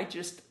so I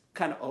just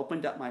kind of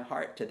opened up my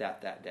heart to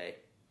that day.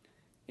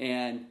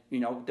 And,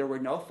 you know, there were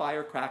no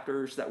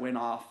firecrackers that went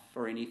off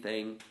or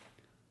anything,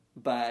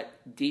 but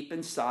deep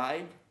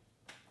inside,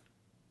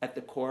 at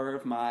the core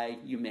of my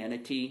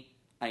humanity,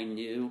 I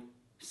knew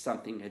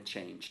something had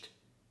changed.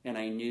 And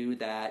I knew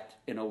that,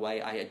 in a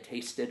way, I had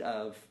tasted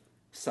of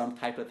some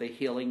type of a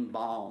healing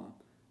balm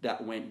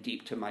that went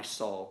deep to my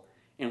soul.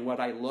 And what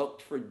I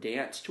looked for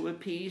dance to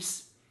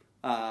appease,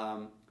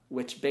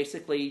 which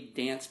basically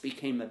dance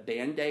became a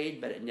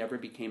Band-Aid, but it never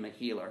became a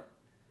healer.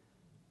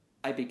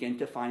 I began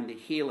to find the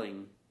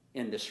healing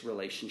in this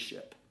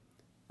relationship.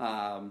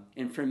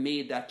 And for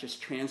me, that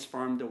just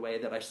transformed the way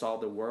that I saw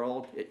the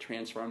world. It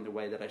transformed the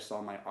way that I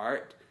saw my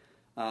art.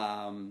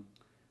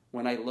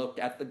 When I looked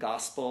at the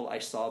gospel, I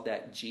saw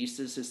that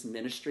Jesus'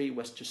 ministry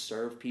was to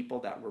serve people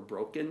that were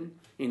broken.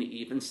 And he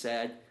even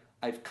said,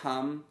 I've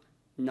come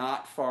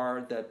not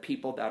for the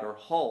people that are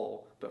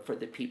whole, but for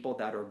the people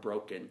that are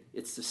broken.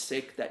 It's the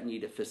sick that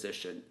need a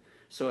physician.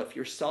 So if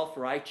you're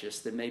self-righteous,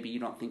 then maybe you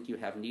don't think you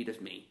have need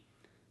of me.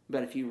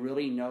 But if you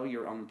really know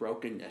your own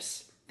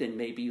brokenness, then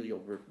maybe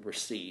you'll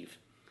receive.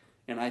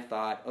 And I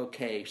thought,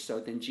 okay, so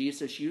then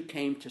Jesus, you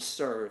came to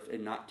serve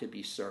and not to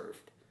be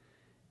served.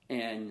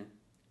 And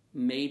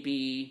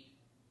maybe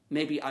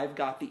I've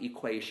got the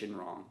equation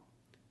wrong.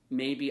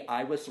 Maybe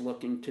I was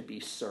looking to be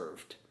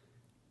served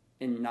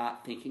and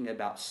not thinking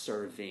about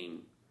serving.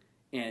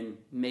 And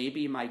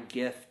maybe my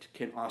gift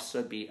can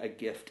also be a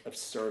gift of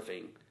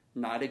serving,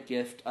 not a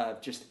gift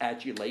of just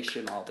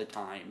adulation all the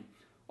time,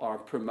 or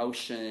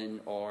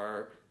promotion,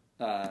 or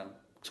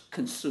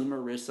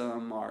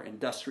consumerism, or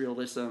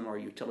industrialism, or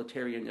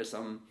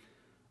utilitarianism,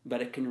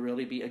 but it can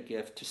really be a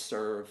gift to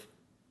serve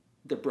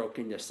the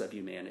brokenness of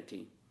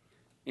humanity.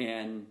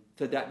 And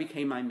so that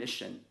became my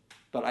mission.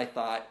 But I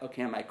thought,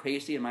 okay, am I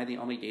crazy? Am I the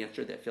only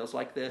dancer that feels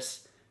like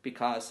this?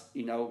 Because,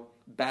 you know,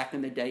 back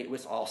in the day, it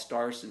was all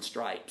stars and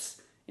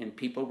stripes. And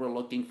people were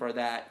looking for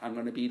that. I'm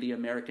going to be the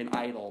American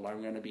Idol.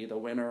 I'm going to be the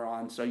winner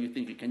on So You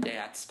Think You Can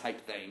Dance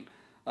type thing.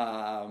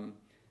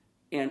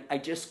 And I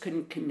just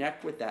couldn't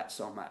connect with that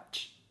so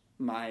much.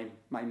 My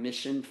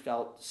mission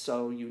felt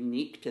so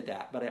unique to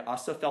that. But I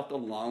also felt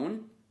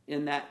alone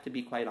in that, to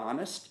be quite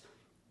honest.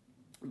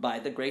 By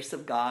the grace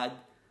of God,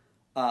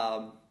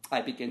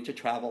 I began to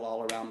travel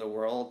all around the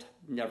world.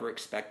 Never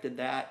expected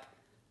that.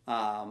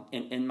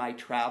 And in my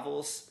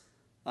travels,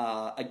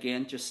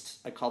 again,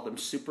 I call them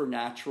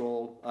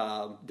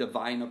supernatural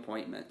divine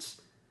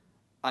appointments.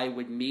 I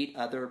would meet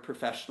other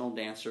professional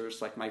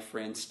dancers, like my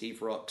friend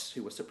Steve Rooks,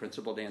 who was a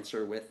principal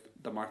dancer with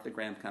the Martha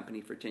Graham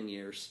Company for 10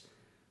 years,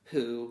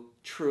 who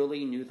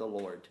truly knew the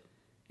Lord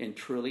and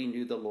truly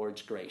knew the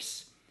Lord's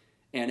grace.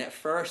 And at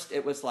first,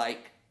 it was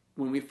like,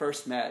 when we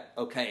first met,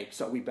 okay,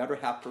 so we better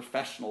have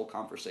professional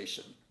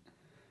conversation.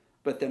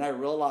 But then I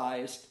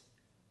realized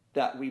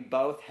that we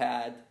both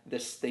had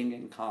this thing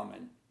in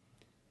common.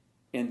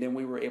 And then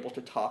we were able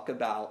to talk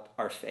about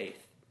our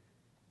faith.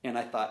 And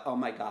I thought, oh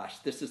my gosh,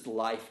 this is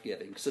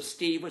life-giving. So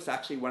Steve was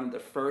actually one of the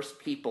first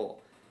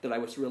people that I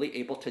was really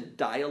able to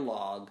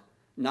dialogue,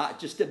 not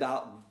just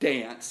about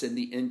dance in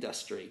the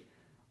industry,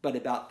 but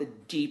about the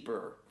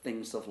deeper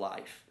things of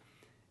life.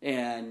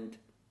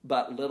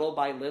 But little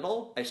by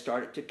little, I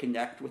started to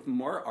connect with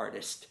more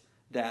artists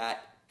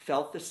that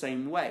felt the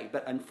same way.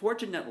 But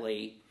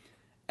unfortunately,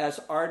 as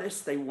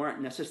artists, they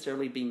weren't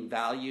necessarily being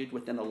valued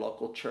within a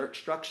local church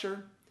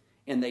structure,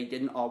 and they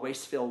didn't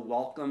always feel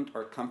welcomed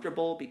or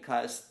comfortable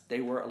because they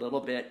were a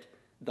little bit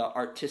the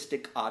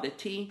artistic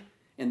oddity,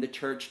 and the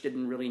church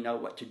didn't really know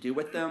what to do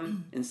with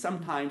them. And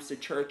sometimes the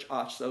church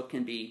also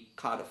can be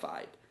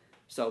codified.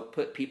 So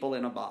put people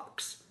in a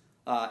box.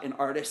 And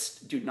artists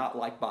do not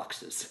like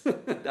boxes,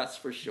 that's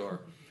for sure.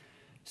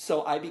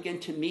 So I began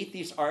to meet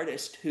these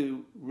artists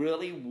who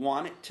really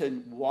wanted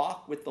to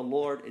walk with the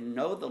Lord and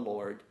know the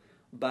Lord,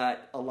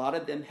 but a lot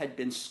of them had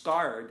been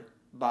scarred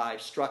by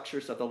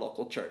structures of the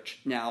local church.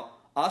 Now,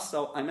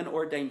 also, I'm an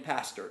ordained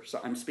pastor, so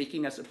I'm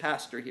speaking as a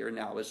pastor here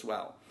now as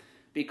well,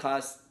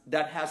 because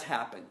that has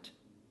happened.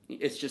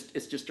 It's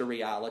just a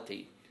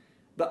reality.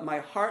 But my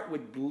heart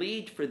would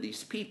bleed for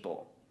these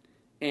people.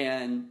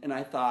 And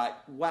I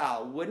thought,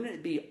 wow, wouldn't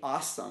it be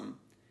awesome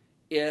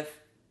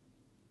if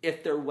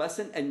there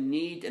wasn't a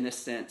need, in a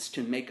sense,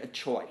 to make a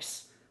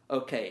choice?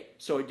 Okay,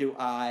 so do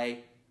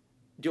I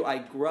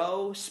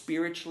grow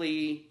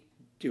spiritually?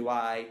 Do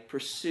I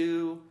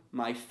pursue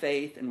my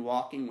faith and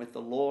walking with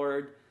the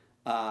Lord?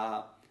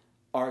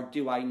 Or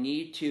do I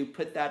need to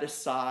put that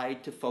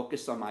aside to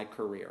focus on my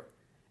career?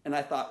 And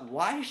I thought,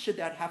 why should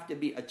that have to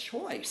be a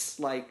choice?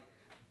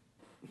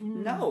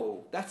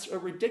 No, that's a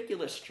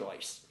ridiculous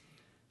choice.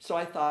 So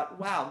I thought,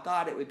 wow,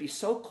 God, it would be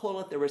so cool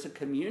if there was a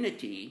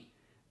community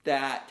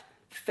that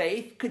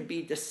faith could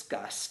be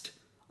discussed,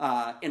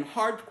 and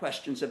hard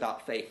questions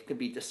about faith could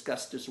be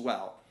discussed as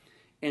well.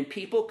 And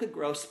people could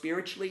grow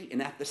spiritually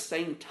and at the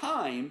same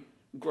time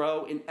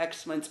grow in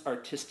excellence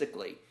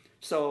artistically.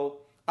 So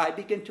I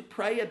began to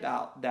pray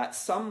about that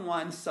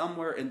someone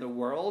somewhere in the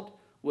world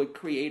would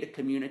create a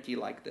community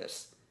like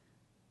this.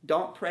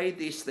 Don't pray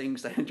these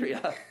things,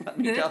 Andrea, let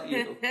me tell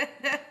you.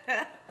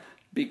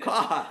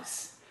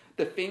 Because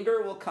the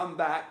finger will come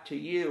back to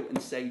you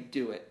and say,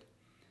 do it.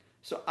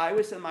 So I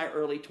was in my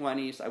early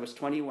 20s. I was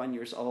 21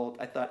 years old.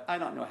 I thought, I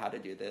don't know how to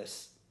do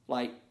this.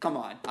 Come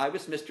on. I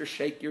was Mr.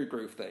 Shake Your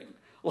Groove thing.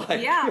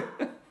 Yeah.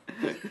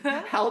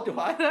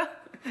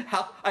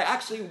 I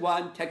actually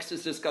won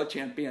Texas Disco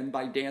Champion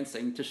by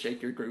dancing to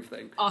Shake Your Groove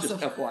thing. Awesome.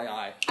 Just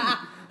FYI.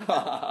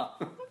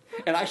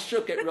 And I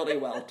shook it really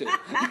well, too.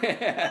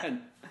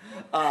 And,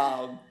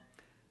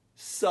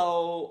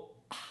 so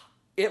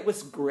it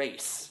was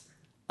grace.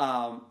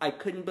 I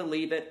couldn't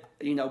believe it.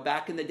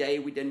 Back in the day,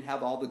 we didn't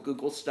have all the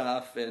Google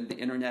stuff and the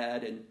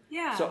internet. And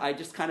so I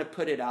just kind of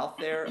put it out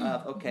there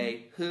of,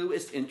 okay, who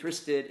is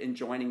interested in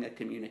joining a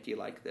community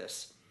like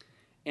this?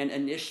 And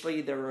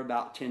initially, there were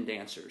about 10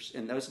 dancers,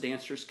 and those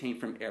dancers came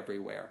from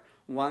everywhere.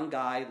 One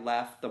guy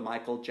left the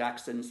Michael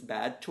Jackson's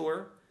Bad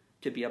Tour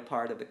to be a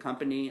part of the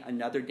company.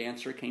 Another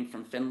dancer came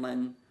from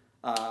Finland.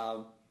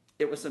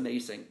 It was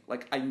amazing.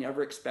 I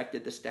never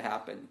expected this to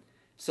happen.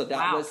 So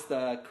that was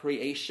the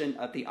creation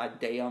of the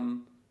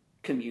Ideum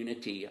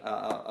community.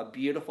 A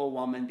beautiful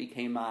woman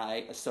became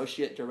my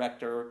associate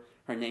director.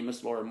 Her name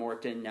is Laura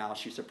Morton. Now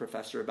she's a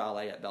professor of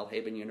ballet at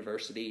Belhaven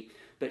University.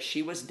 But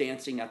she was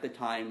dancing at the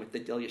time with the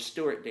Delia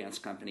Stewart Dance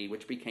Company,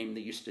 which became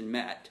the Houston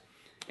Met.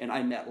 And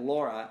I met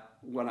Laura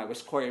when I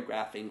was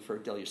choreographing for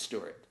Delia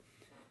Stewart.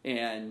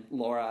 And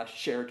Laura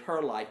shared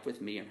her life with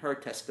me and her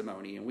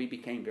testimony, and we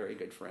became very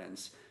good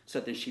friends.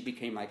 So then she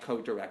became my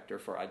co-director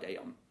for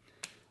Ideum.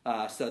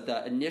 So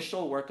the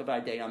initial work of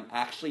Ideum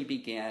actually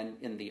began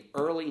in the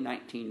early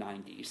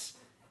 1990s,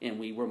 and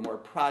we were more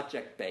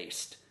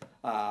project-based.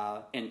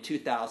 In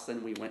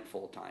 2000, we went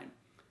full-time.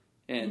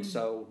 And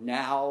so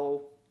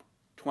now,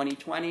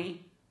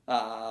 2020,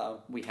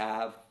 we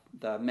have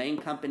the main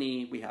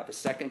company. We have a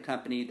second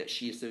company that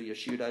Shizu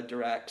Yoshida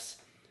directs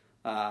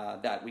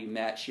that we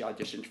met. She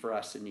auditioned for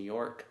us in New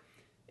York.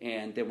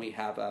 And then we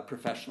have a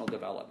professional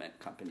development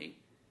company.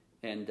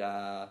 And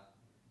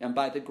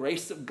by the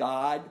grace of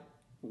God,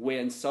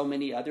 when so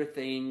many other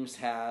things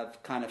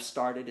have kind of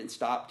started and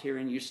stopped here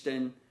in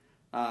Houston,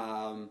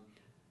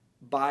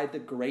 by the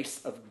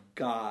grace of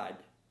God,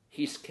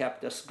 He's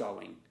kept us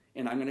going.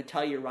 And I'm going to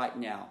tell you right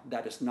now,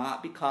 that is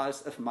not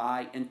because of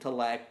my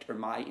intellect or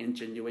my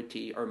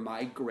ingenuity or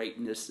my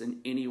greatness in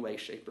any way,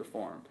 shape, or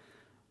form.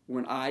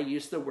 When I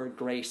use the word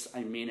grace,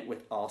 I mean it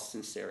with all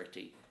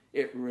sincerity.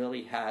 It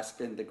really has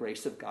been the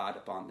grace of God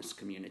upon this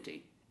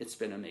community. It's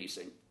been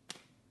amazing.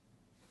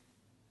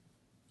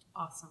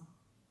 Awesome.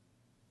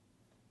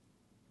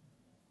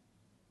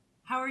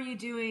 How are you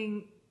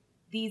doing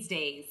these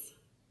days?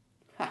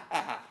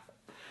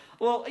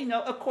 Well,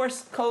 of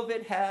course,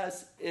 COVID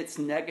has its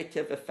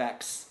negative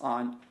effects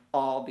on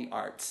all the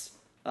arts.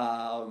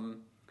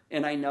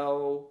 And I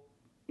know,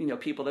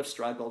 people have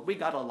struggled. We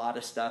got a lot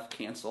of stuff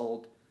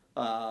canceled.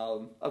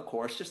 of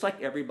course, just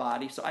like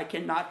everybody. So I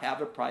cannot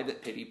have a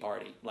private pity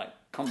party. Like,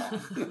 come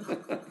on.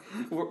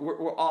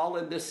 we're all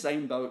in this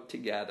same boat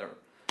together.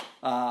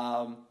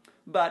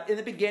 But in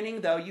the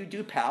beginning, though, you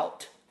do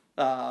pout.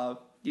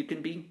 You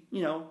can be,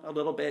 a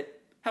little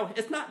bit,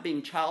 it's not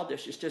being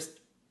childish. It's just,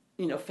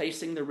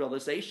 facing the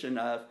realization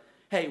of,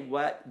 hey,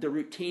 what the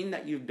routine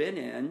that you've been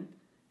in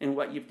and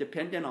what you've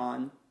depended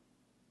on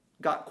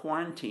got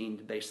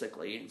quarantined,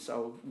 basically. And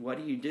so what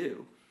do you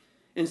do?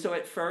 And so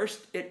at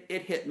first, it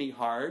hit me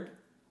hard.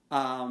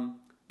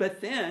 But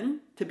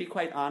then, to be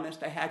quite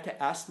honest, I had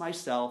to ask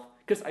myself,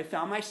 because I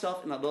found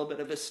myself in a little bit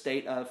of a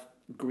state of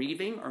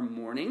grieving or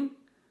mourning,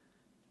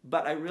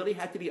 but I really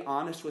had to be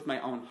honest with my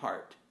own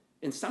heart.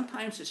 And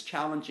sometimes it's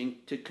challenging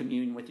to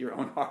commune with your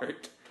own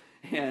heart.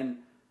 And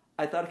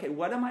I thought, okay,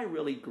 what am I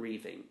really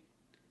grieving?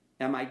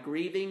 Am I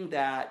grieving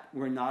that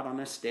we're not on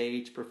a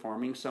stage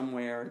performing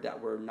somewhere,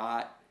 that we're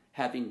not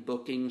having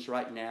bookings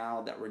right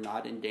now, that we're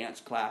not in dance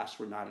class,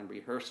 we're not in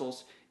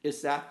rehearsals?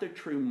 Is that the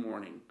true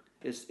mourning?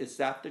 Is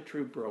that the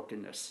true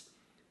brokenness?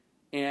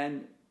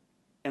 And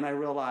I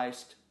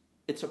realized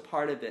it's a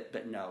part of it,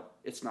 but no,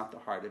 it's not the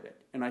heart of it.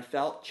 And I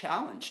felt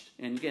challenged.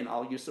 And again,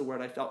 I'll use the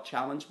word, I felt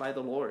challenged by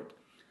the Lord.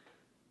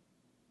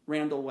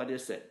 Randall, what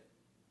is it?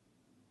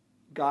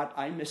 God,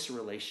 I miss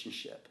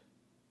relationship.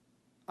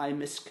 I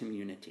miss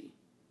community.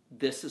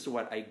 This is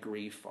what I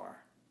grieve for.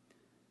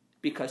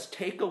 Because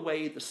take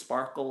away the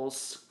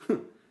sparkles,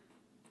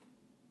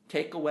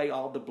 take away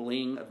all the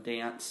bling of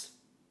dance,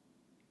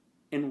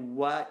 and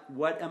what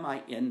am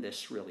I in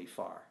this really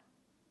for?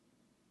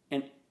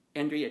 And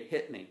Andrea, it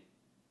hit me.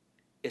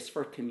 It's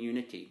for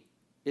community.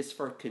 It's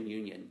for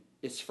communion.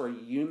 It's for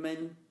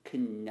human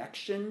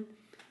connection.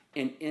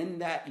 And in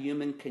that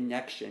human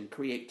connection,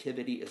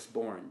 creativity is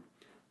born.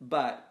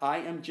 But I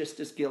am just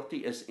as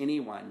guilty as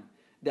anyone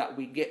that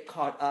we get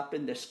caught up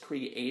in this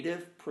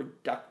creative,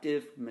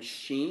 productive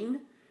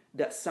machine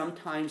that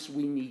sometimes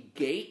we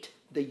negate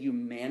the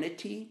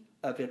humanity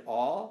of it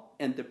all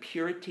and the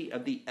purity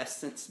of the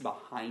essence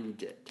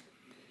behind it.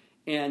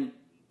 And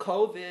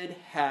COVID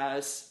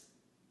has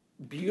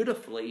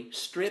beautifully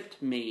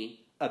stripped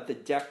me of the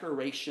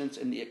decorations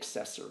and the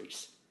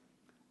accessories.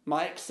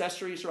 My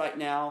accessories right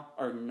now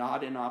are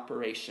not in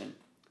operation.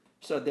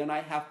 So then I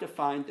have to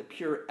find the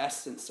pure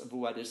essence of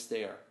what is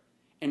there.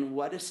 And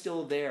what is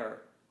still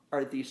there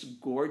are these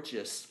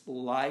gorgeous,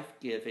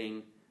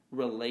 life-giving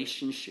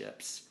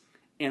relationships.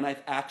 And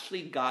I've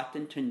actually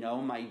gotten to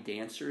know my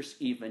dancers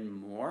even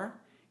more,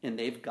 and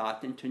they've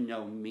gotten to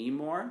know me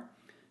more.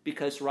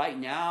 Because right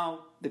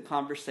now, the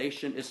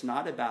conversation is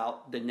not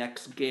about the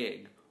next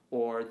gig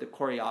or the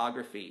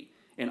choreography.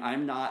 And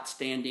I'm not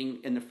standing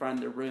in the front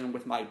of the room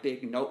with my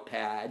big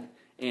notepad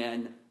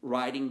and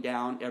writing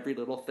down every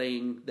little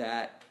thing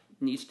that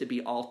needs to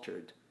be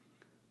altered.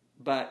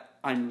 But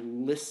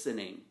I'm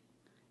listening,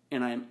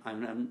 and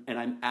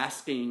I'm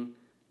asking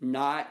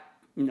not,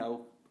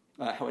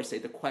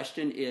 the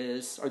question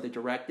is, or the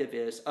directive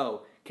is,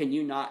 oh, can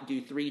you not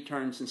do 3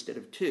 turns instead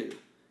of 2?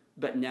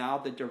 But now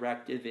the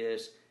directive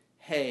is,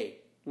 hey,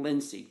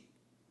 Lindsay,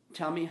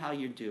 tell me how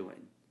you're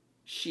doing.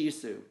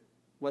 Shizu,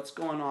 what's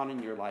going on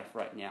in your life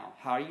right now?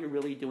 How are you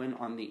really doing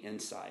on the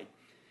inside?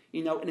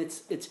 And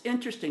it's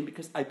interesting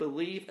because I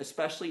believe,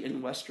 especially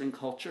in Western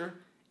culture,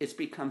 it's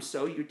become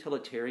so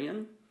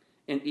utilitarian.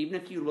 And even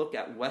if you look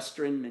at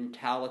Western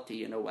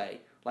mentality in a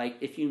way, like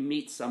if you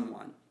meet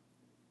someone,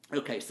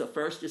 okay, so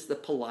first is the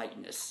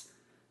politeness.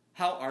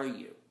 How are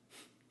you?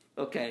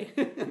 Okay.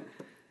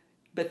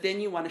 But then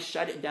you want to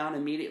shut it down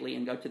immediately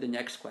and go to the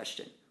next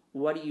question.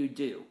 What do you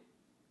do?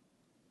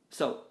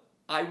 So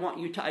I want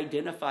you to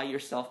identify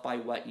yourself by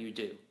what you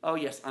do. Oh,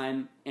 yes,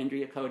 I'm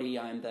Andrea Cody.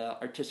 I'm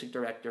the artistic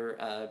director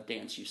of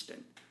Dance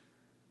Houston.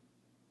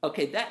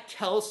 Okay, that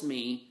tells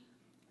me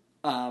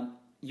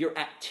your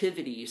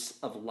activities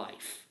of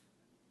life.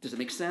 Does it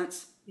make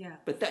sense? Yeah.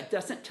 But that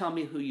doesn't tell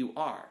me who you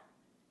are.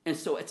 And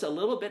so it's a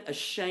little bit a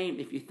shame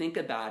if you think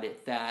about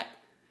it that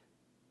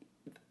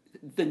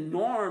the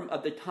norm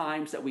of the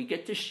times that we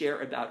get to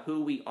share about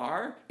who we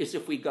are is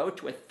if we go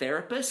to a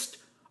therapist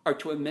or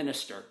to a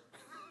minister.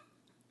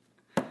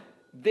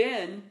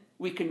 Then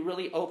we can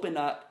really open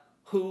up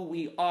who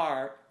we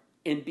are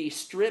and be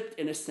stripped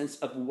in a sense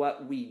of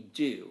what we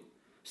do.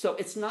 So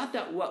it's not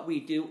that what we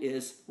do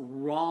is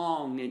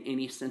wrong in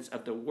any sense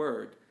of the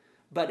word,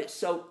 but it's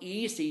so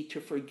easy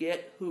to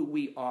forget who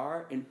we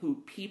are and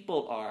who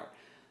people are.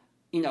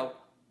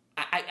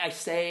 I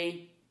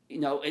say,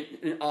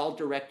 and all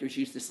directors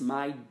use this,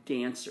 my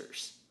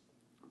dancers.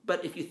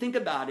 But if you think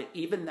about it,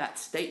 even that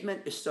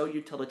statement is so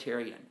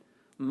utilitarian.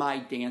 My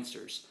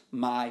dancers,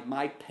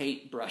 my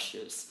paint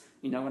brushes.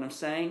 You know what I'm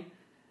saying?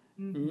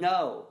 Mm-hmm.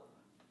 No.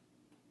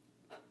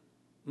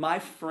 My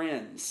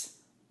friends,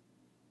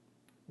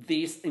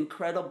 these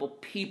incredible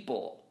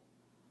people,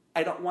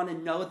 I don't want to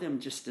know them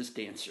just as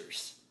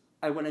dancers.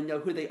 I want to know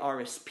who they are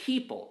as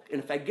people.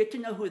 And if I get to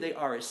know who they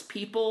are as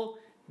people,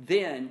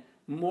 then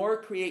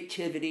more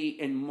creativity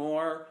and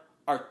more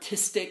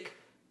artistic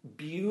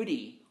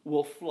beauty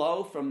will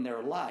flow from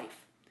their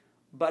life.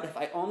 But if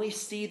I only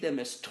see them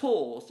as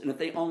tools, and if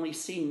they only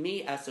see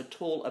me as a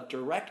tool of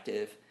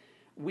directive,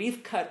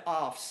 we've cut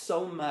off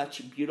so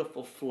much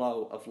beautiful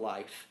flow of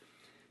life.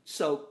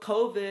 So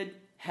COVID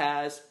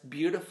has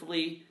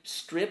beautifully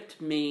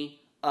stripped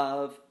me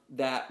of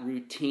that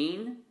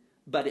routine,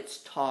 but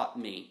it's taught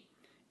me.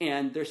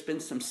 And there's been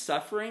some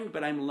suffering,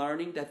 but I'm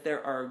learning that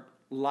there are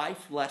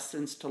life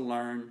lessons to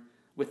learn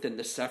within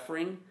the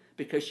suffering,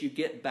 because you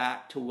get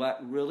back to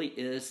what really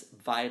is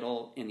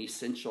vital and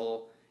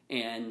essential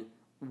and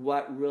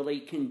what really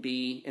can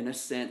be, in a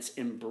sense,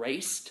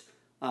 embraced.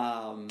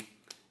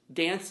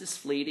 Dance is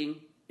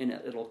fleeting and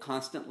it'll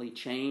constantly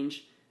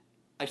change.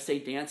 I say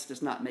dance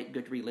does not make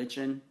good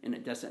religion and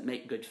it doesn't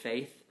make good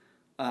faith.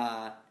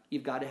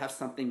 You've got to have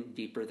something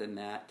deeper than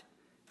that.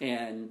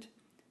 And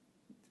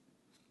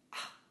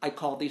I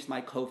call these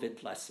my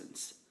COVID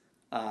lessons.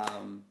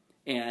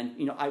 And,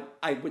 you know,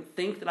 I would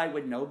think that I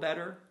would know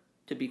better.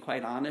 To be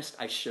quite honest,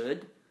 I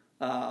should.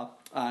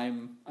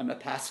 I'm a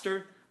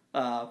pastor.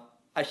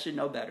 I should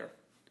know better.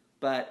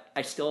 But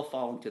I still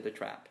fall into the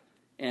trap.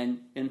 And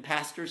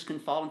pastors can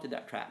fall into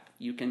that trap.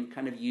 You can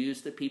kind of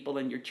use the people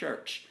in your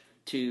church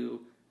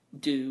to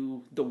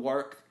do the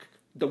work,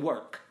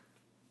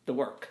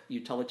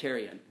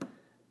 utilitarian.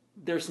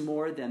 There's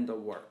more than the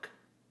work.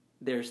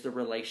 There's the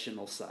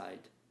relational side.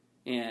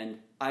 And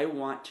I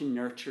want to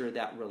nurture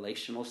that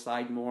relational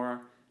side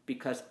more,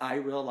 because I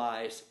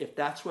realize if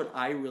that's what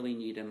I really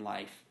need in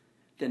life,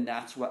 then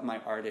that's what my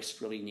artists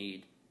really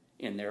need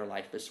in their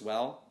life as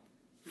well.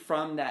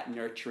 From that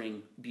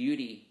nurturing,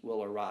 beauty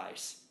will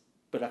arise.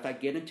 But if I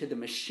get into the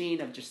machine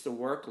of just the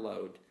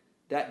workload,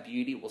 that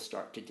beauty will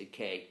start to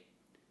decay.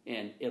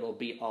 And it'll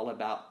be all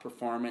about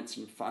performance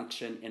and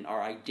function, and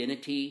our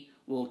identity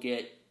will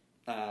get,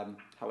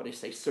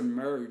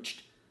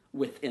 submerged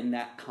within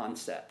that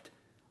concept.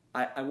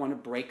 I want to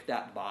break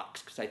that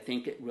box, because I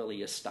think it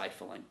really is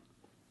stifling.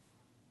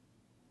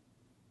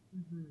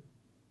 Mm-hmm.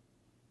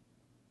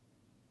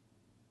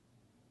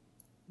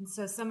 And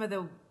so some of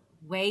the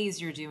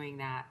ways you're doing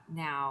that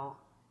now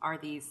are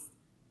these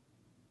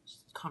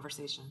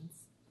conversations.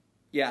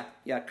 Yeah,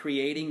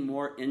 creating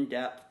more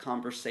in-depth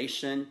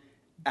conversation,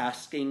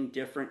 asking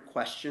different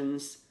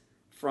questions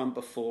from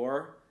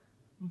before,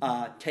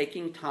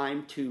 taking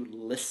time to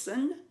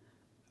listen.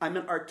 I'm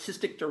an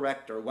artistic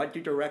director. What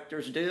do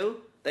directors do?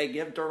 They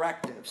give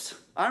directives.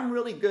 I'm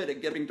really good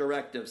at giving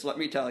directives, let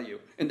me tell you.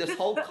 And this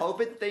whole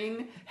COVID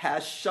thing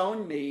has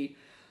shown me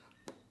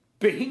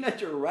being a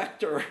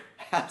director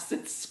has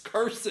its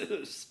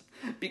curses.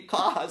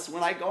 Because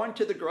when I go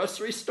into the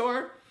grocery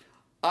store,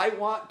 I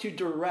want to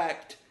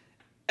direct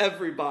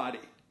everybody,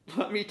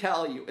 let me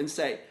tell you, and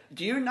say,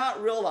 do you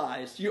not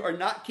realize you are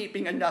not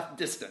keeping enough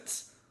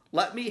distance?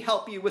 Let me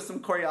help you with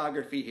some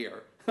choreography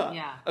here.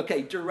 Yeah.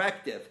 Okay,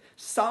 directive.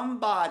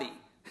 Somebody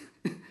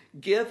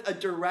give a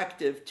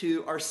directive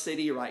to our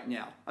city right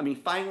now. I mean,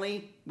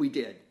 finally, we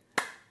did.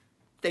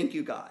 Thank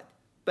you, God.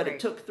 But Right. It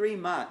took 3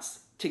 months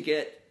to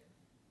get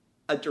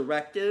a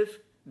directive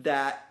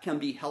that can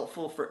be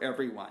helpful for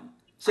everyone.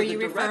 So are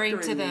you referring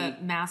to the me,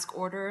 mask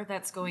order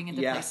that's going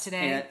into yes, place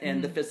today?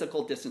 and the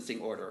physical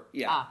distancing order.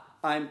 Yeah,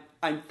 I'm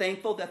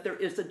thankful that there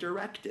is a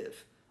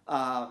directive.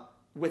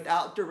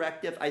 Without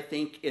directive, I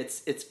think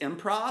it's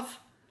improv.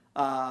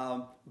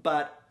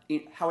 But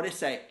how would I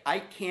say? I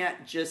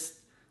can't just,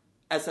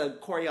 as a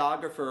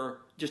choreographer,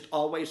 just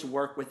always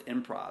work with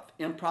improv.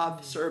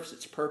 Improv serves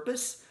its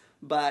purpose,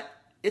 but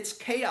it's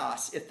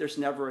chaos if there's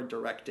never a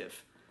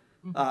directive.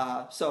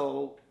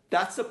 So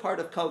that's the part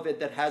of COVID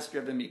that has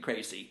driven me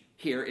crazy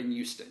here in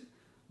Houston.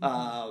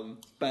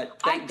 But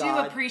thank God.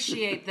 I do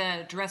appreciate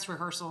the dress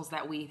rehearsals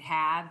that we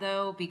had,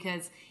 though,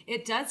 because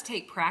it does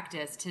take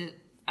practice to,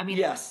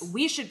 Yes.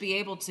 We should be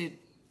able to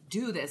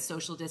do this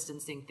social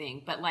distancing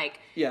thing, but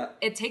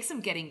it takes some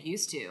getting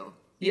used to.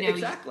 You know,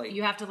 exactly.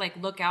 You have to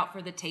look out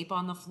for the tape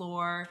on the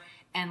floor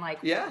and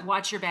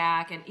watch your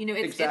back, and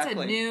it's a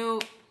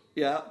new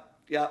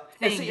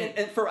thing.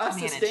 And for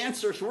us as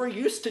dancers, we're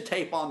used to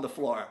tape on the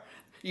floor.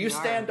 You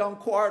stand on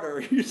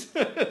quarter.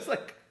 It's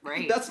like,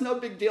 right. That's no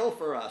big deal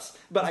for us.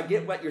 But I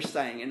get what you're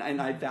saying,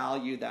 and I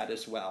value that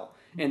as well.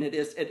 And it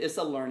is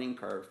a learning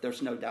curve.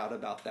 There's no doubt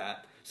about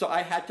that. So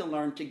I had to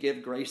learn to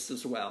give grace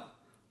as well.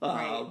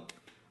 Right.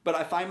 But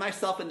I find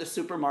myself in the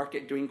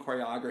supermarket doing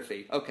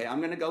choreography. Okay, I'm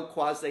going to go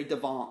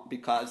quasi-devant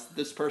because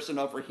this person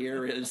over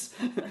here is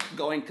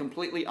going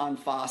completely en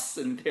face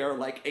and they're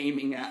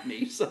aiming at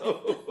me.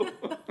 So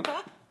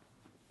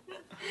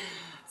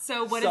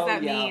what does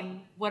that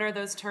mean? What are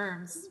those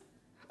terms?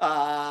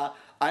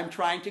 I'm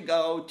trying to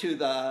go to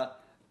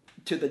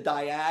the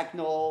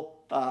diagonal,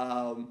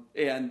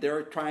 and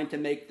they're trying to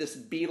make this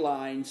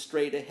beeline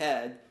straight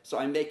ahead. So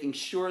I'm making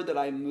sure that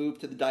I move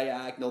to the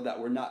diagonal, that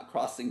we're not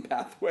crossing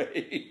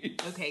pathways.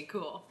 Okay,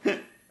 cool.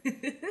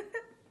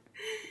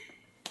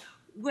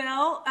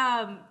 Well,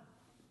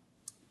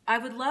 I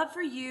would love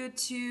for you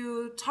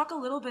to talk a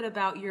little bit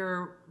about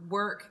your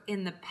work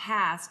in the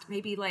past,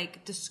 maybe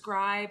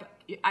describe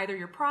either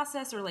your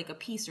process or a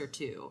piece or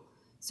two,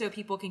 so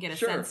people can get a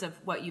sense of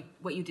what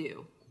you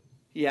do.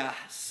 Yeah.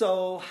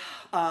 So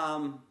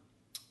I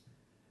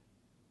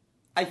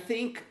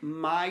think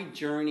my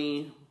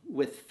journey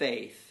with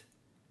faith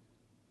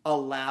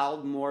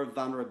allowed more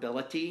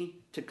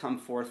vulnerability to come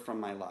forth from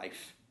my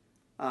life.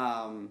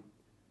 Um,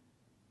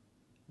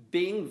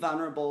 Being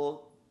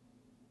vulnerable,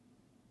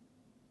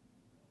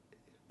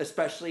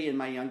 especially in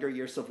my younger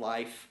years of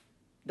life,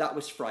 that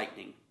was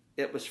frightening.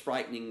 It was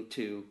frightening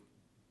to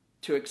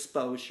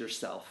expose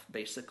yourself,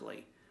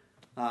 basically.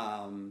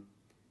 Um,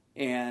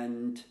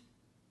 and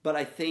but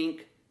I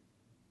think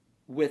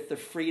with the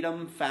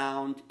freedom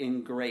found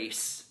in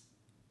grace,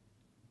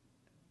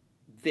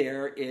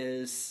 there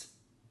is,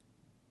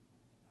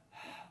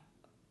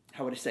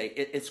 how would I say,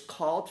 it's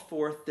called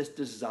forth this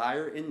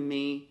desire in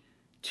me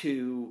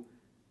to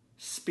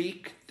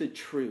speak the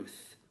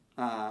truth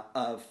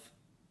of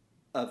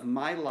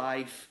my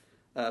life,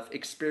 of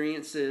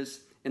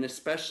experiences, and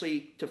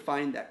especially to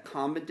find that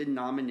common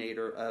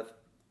denominator of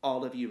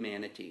all of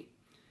humanity.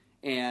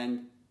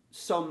 And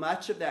so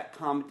much of that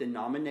common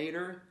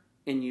denominator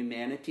in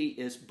humanity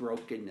is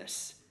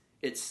brokenness,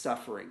 it's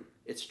suffering,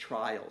 it's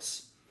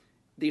trials.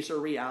 These are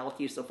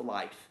realities of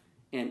life.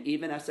 And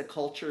even as a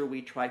culture,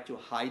 we try to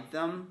hide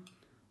them.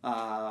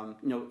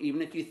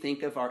 Even if you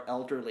think of our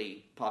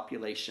elderly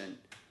population,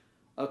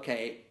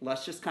 okay,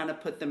 let's just kind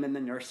of put them in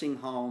the nursing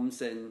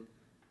homes and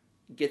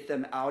get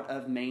them out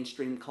of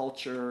mainstream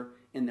culture,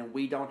 and then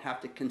we don't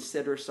have to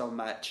consider so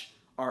much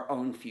our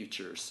own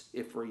futures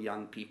if we're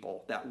young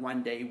people, that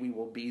one day we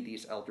will be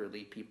these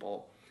elderly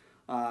people.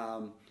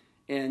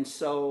 And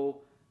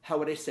so, how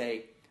would I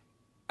say,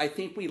 I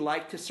think we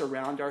like to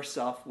surround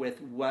ourselves with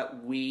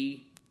what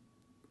we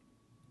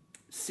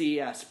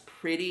see as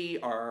pretty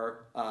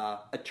or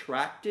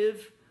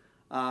attractive,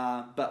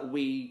 but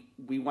we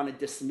want to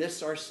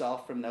dismiss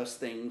ourselves from those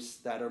things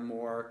that are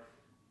more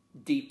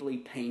deeply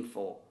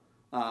painful.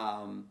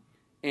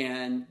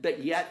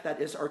 But yet that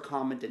is our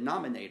common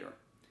denominator.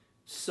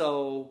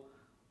 So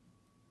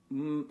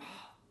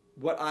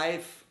what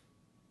I've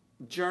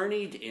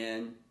journeyed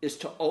in is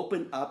to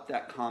open up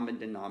that common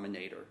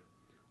denominator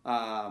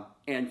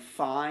and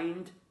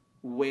find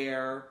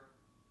where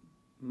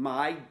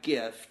my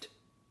gift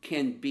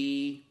can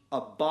be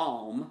a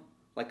balm,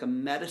 like a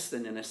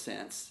medicine in a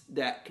sense,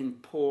 that can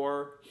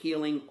pour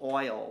healing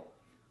oil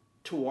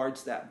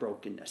towards that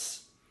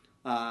brokenness.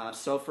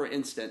 So for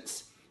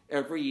instance,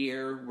 every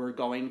year we're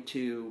going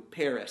to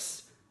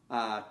Paris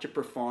to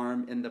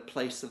perform in the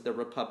Place of the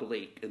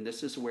Republic, and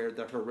this is where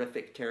the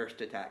horrific terrorist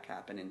attack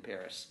happened in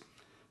Paris.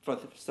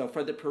 So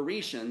for the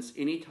Parisians,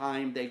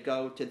 anytime they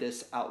go to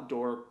this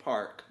outdoor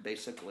park,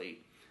 basically,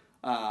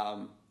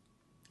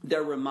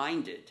 they're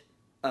reminded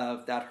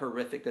of that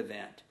horrific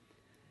event.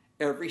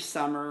 Every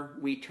summer,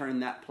 we turn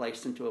that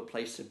place into a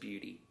place of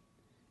beauty,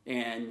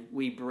 and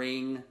we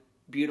bring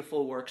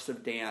beautiful works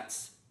of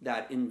dance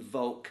that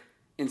invoke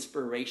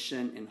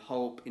inspiration and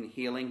hope and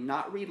healing,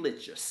 not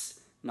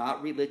religious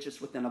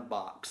within a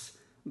box,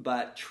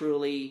 but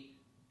truly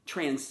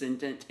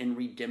transcendent and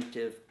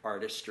redemptive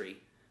artistry.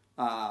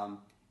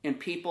 And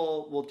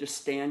people will just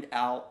stand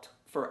out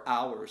for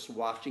hours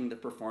watching the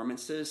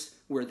performances.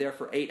 We're there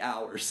for 8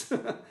 hours.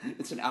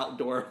 It's an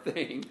outdoor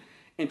thing.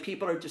 And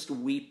people are just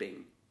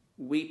weeping,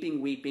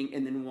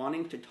 and then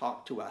wanting to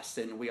talk to us.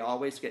 And we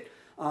always get,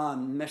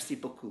 merci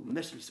beaucoup,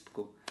 merci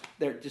beaucoup.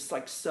 They're just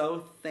like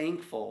so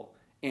thankful.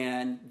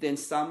 And then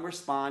some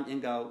respond and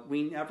go,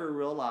 we never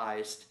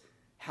realized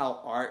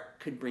how art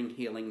could bring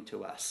healing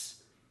to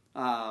us.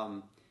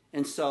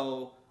 And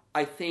so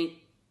I think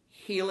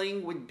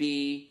healing would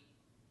be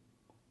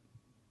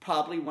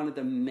probably one of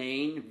the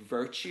main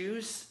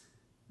virtues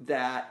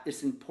that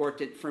is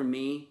important for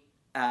me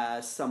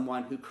as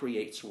someone who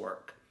creates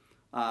work.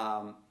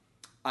 I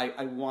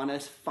want to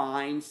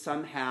find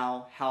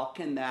somehow how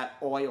can that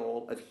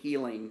oil of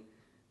healing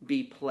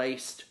be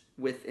placed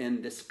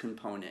within this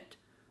component.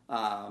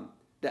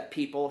 That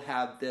people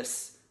have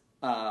this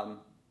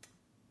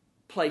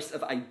place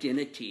of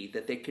identity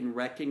that they can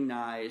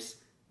recognize,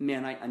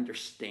 man, I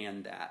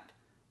understand that.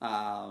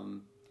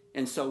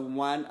 And so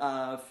one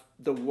of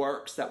the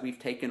works that we've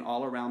taken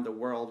all around the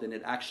world, and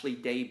it actually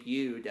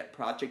debuted at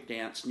Project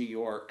Dance New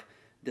York.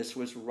 This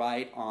was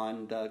right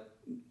on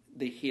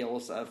the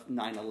heels of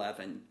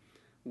 9/11,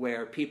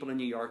 where people in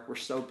New York were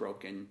so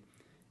broken.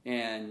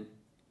 And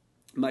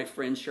my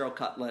friend Cheryl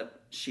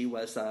Cutlip, she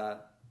was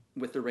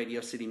with the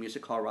Radio City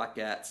Music Hall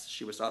Rockettes.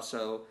 She was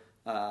also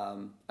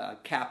a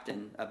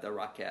captain of the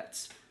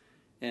Rockettes.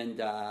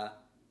 And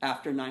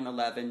after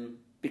 9/11,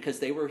 because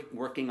they were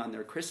working on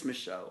their Christmas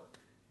show,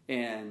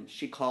 and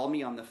she called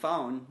me on the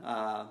phone.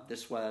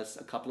 This was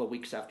a couple of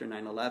weeks after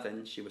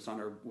 9/11. She was on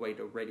her way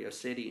to Radio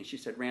City, and she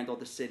said, Randall,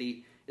 the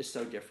city is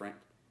so different.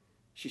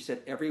 She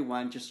said,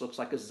 everyone just looks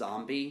like a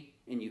zombie,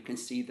 and you can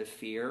see the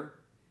fear.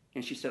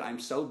 And she said, I'm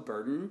so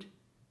burdened.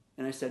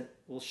 And I said,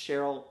 well,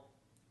 Cheryl,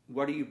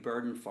 what are you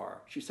burdened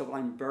for? She said, well,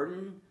 I'm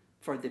burdened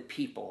for the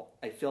people.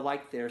 I feel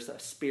like there's a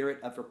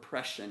spirit of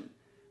oppression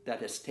that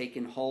has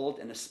taken hold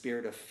and a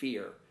spirit of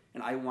fear,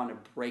 and I want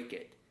to break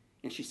it.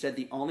 And she said,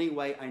 the only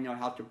way I know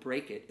how to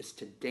break it is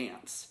to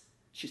dance.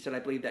 She said, I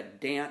believe that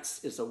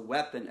dance is a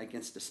weapon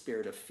against the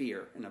spirit of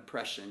fear and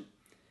oppression.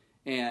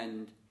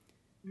 And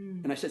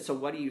I said, so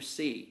what do you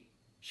see?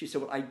 She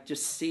said, well, I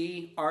just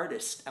see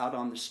artists out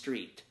on the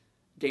street,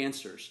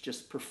 dancers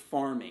just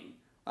performing,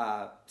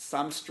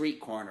 some street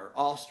corner,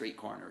 all street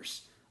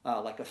corners,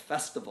 like a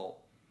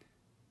festival.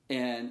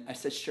 And I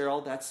said,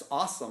 Cheryl, that's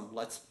awesome.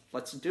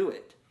 Let's do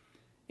it.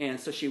 And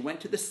so she went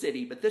to the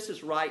city, but this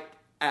is right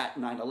at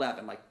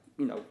 9/11, like,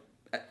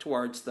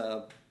 towards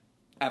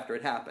after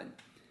it happened.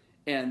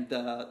 And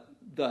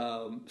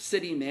the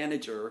city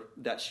manager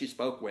that she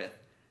spoke with,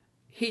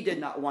 he did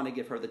not want to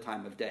give her the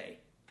time of day.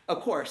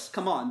 Of course,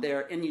 come on,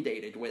 they're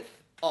inundated with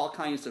all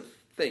kinds of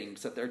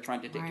things that they're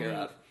trying to take care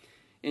of.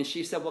 And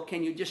she said, well,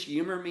 can you just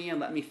humor me and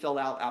let me fill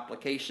out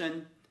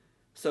application?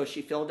 So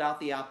she filled out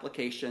the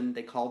application.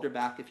 They called her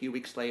back a few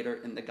weeks later,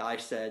 and the guy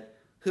said,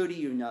 who do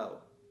you know?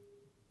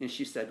 And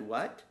she said,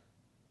 what?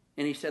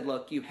 And he said,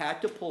 look, you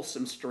had to pull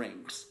some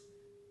strings.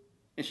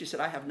 And she said,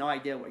 I have no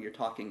idea what you're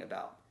talking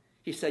about.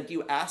 He said,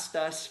 you asked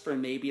us for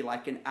maybe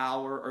like an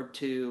hour or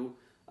two,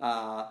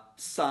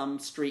 some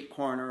street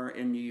corner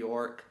in New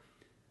York.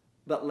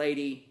 But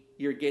lady,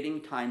 you're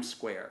getting Times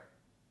Square,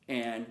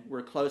 and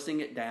we're closing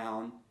it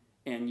down,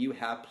 and you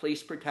have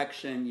police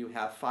protection, you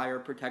have fire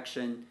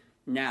protection.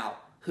 Now,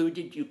 who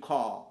did you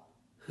call?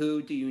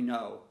 Who do you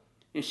know?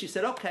 And she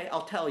said, okay,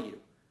 I'll tell you.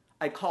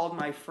 I called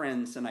my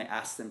friends and I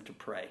asked them to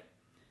pray.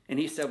 And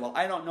he said, well,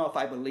 I don't know if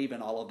I believe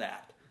in all of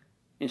that.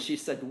 And she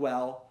said,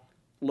 well,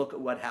 look at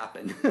what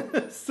happened.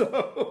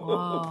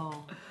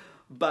 Whoa.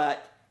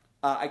 But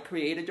I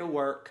created a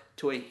work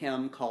to a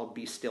hymn called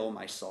Be Still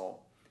My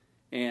Soul.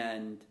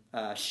 And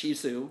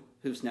Shizu,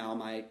 who's now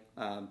my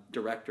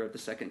director of the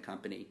second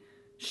company,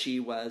 she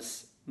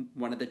was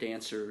one of the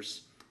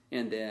dancers.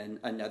 And then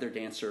another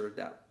dancer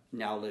that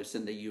now lives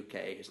in the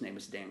UK, his name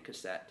is Dan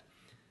Cassette.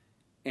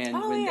 And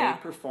when they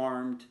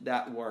performed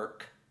that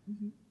work,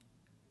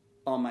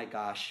 oh my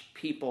gosh,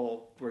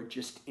 people were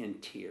just in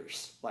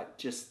tears. Like,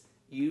 just,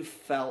 you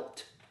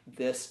felt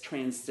this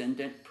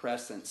transcendent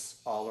presence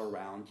all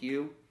around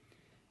you.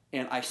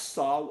 And I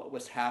saw what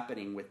was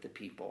happening with the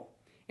people.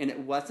 And it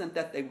wasn't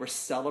that they were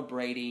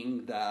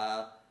celebrating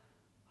the,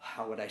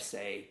 how would I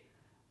say,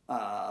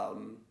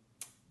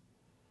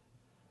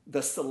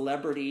 the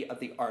celebrity of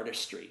the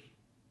artistry.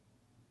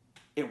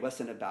 It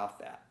wasn't about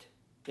that.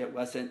 It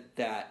wasn't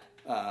that,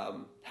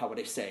 how would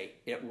I say,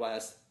 it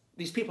was,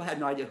 these people had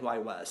no idea who I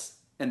was,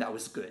 and that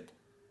was good.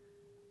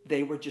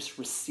 They were just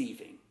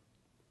receiving.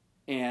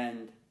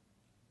 And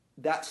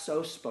that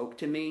so spoke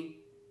to me.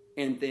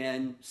 And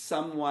then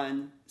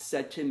someone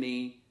said to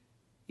me,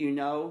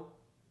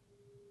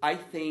 I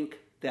think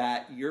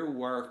that your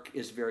work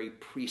is very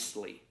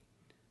priestly.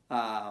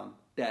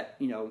 That,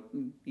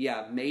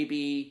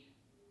 maybe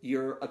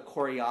you're a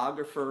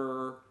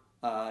choreographer,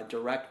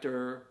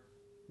 director,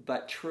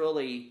 but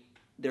truly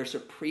there's a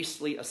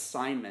priestly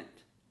assignment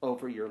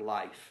over your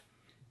life.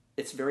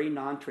 It's very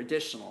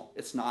non-traditional.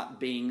 It's not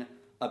being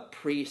a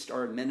priest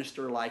or a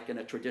minister like in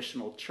a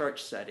traditional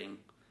church setting,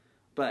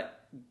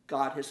 but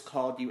God has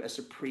called you as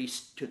a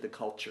priest to the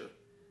culture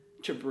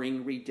to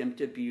bring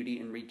redemptive beauty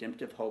and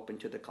redemptive hope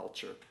into the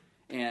culture.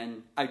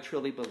 And I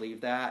truly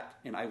believe that,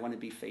 and I want to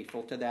be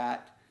faithful to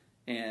that.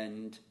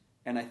 And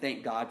I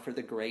thank God for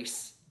the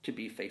grace to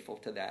be faithful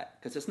to that,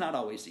 because it's not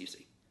always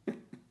easy.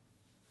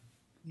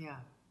 Yeah.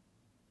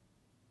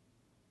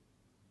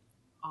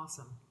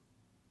 Awesome.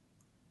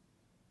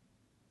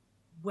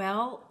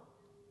 Well,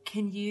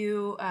 can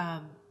you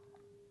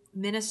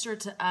minister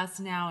to us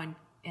now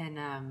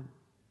and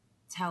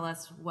tell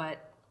us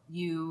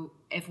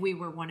if we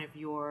were one of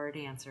your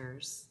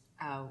dancers,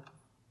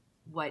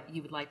 what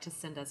you would like to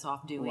send us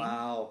off doing?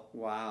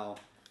 Wow.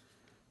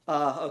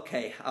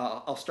 Okay,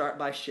 I'll start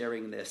by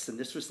sharing this. And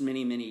this was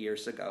many, many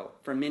years ago.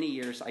 For many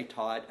years, I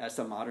taught as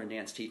a modern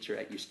dance teacher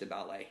at Houston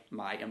Ballet.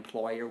 My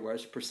employer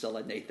was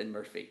Priscilla Nathan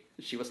Murphy.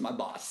 She was my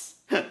boss.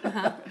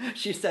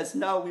 She says,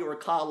 no, we were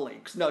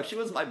colleagues. No, she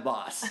was my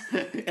boss.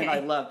 Okay. And I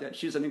loved it.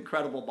 She's an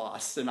incredible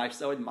boss, and I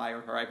so admire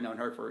her. I've known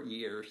her for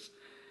years.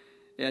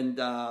 And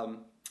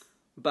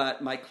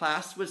but my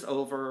class was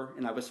over,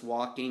 and I was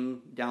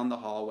walking down the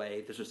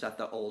hallway. This was at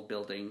the old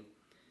building.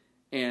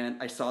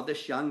 And I saw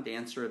this young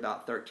dancer,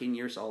 about 13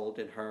 years old,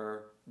 and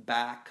her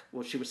back,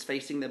 well, she was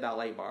facing the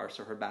ballet bar,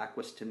 so her back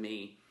was to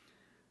me.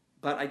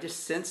 But I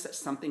just sensed that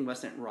something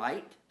wasn't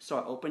right, so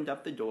I opened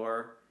up the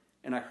door,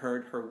 and I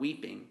heard her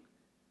weeping.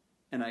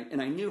 And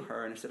I knew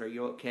her, and I said, are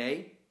you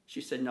okay?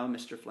 She said, no,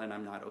 Mr. Flinn,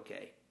 I'm not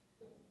okay.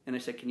 And I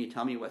said, can you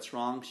tell me what's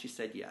wrong? She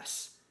said,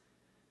 yes.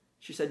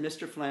 She said,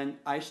 Mr. Flinn,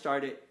 I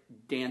started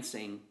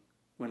dancing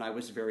when I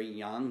was very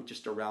young,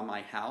 just around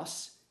my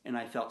house. And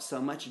I felt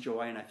so much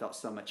joy and I felt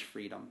so much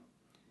freedom.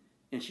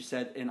 And she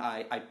said, and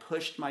I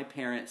pushed my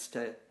parents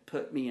to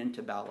put me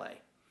into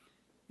ballet.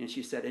 And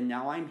she said, and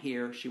now I'm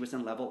here. She was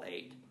in level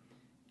 8.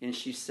 And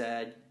she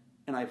said,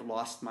 and I've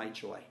lost my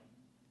joy.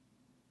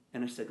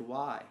 And I said,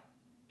 why?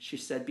 She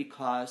said,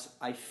 because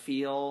I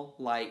feel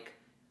like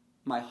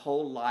my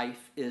whole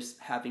life is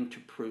having to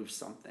prove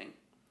something.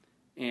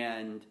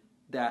 And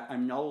that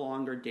I'm no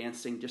longer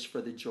dancing just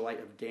for the joy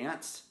of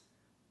dance,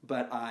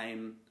 but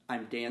I'm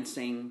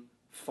dancing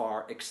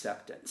for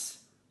acceptance.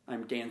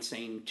 I'm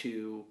dancing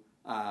to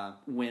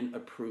win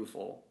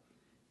approval.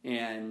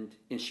 And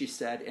she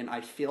said, and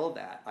I feel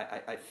that.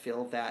 I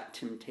feel that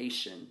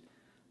temptation.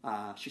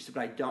 She said,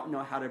 but I don't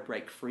know how to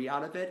break free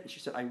out of it. And she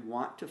said, I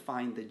want to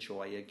find the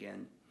joy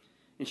again.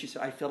 And she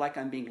said, I feel like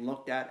I'm being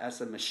looked at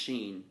as a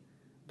machine,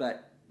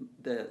 but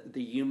the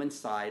human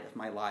side of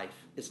my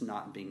life is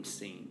not being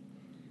seen.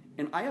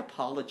 And I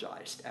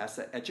apologized as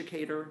an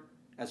educator,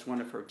 as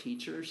one of her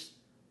teachers.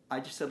 I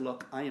just said,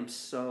 look, I am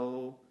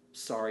so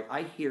sorry.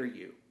 I hear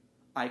you.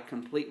 I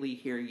completely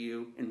hear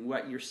you, and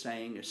what you're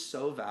saying is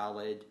so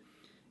valid.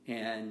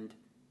 And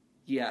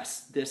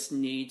yes, this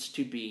needs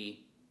to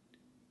be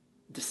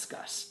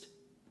discussed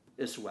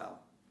as well,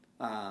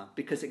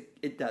 because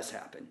it does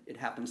happen. It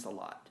happens a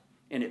lot,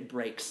 and it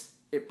breaks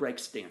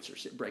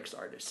dancers. It breaks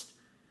artists.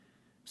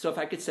 So if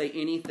I could say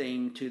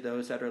anything to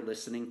those that are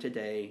listening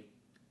today,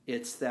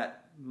 it's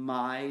that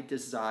my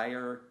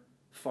desire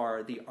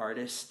for the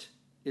artist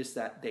is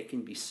that they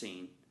can be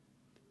seen.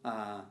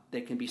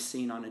 They can be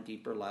seen on a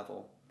deeper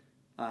level,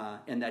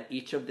 and that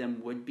each of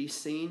them would be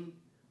seen,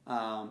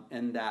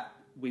 and that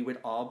we would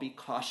all be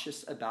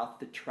cautious about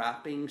the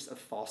trappings of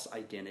false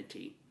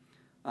identity.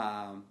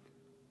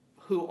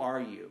 Who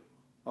are you?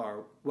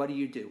 Or what do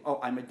you do? Oh,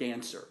 I'm a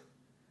dancer.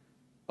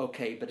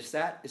 Okay, but does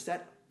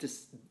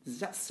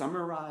that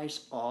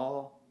summarize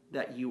all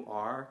that you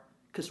are?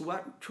 Because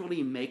what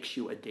truly makes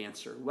you a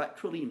dancer? What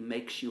truly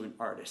makes you an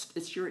artist?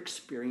 It's your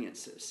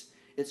experiences.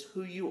 It's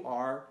who you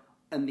are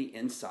on the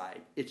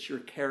inside. It's your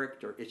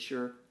character. It's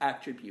your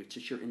attributes.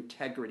 It's your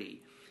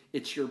integrity.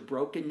 It's your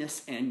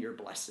brokenness and your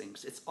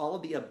blessings. It's all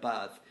of the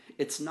above.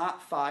 It's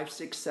not 5,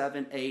 6,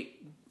 7,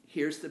 8.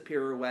 Here's the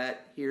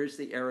pirouette. Here's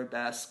the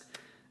arabesque.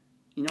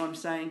 You know what I'm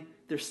saying?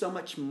 There's so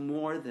much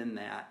more than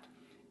that.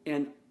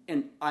 And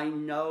I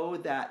know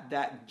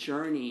that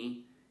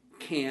journey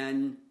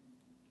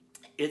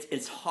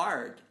it's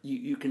hard.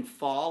 You can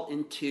fall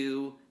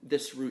into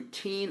this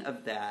routine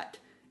of that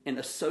and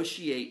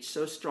associate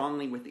so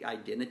strongly with the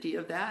identity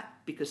of that,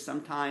 because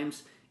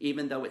sometimes,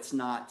 even though it's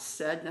not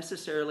said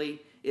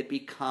necessarily, it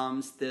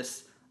becomes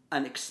this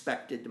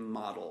unexpected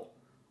model.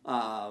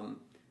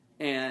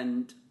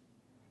 And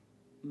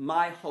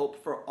my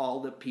hope for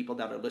all the people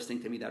that are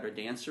listening to me that are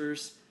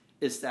dancers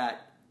is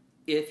that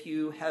if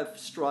you have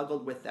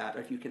struggled with that, or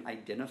if you can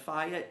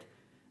identify it,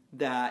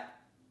 that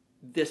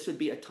this would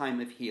be a time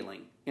of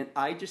healing. And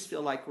I just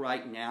feel like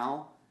right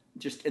now,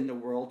 just in the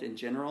world in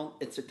general,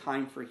 it's a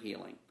time for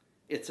healing.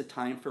 It's a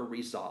time for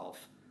resolve.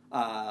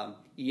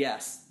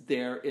 Yes,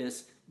 there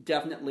is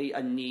definitely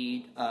a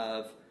need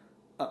of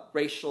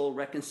racial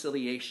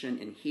reconciliation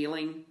and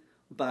healing,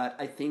 but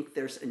I think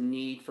there's a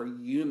need for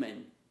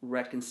human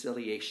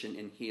reconciliation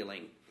and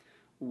healing,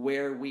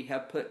 where we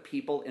have put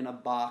people in a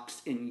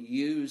box and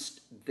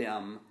used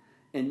them,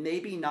 and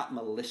maybe not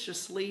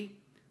maliciously,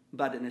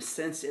 but in a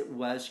sense it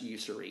was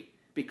usury,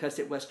 because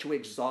it was to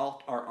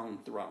exalt our own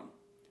throne.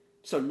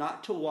 So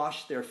not to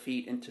wash their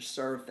feet and to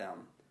serve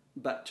them,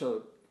 but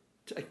to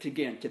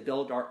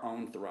build our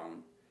own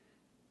throne.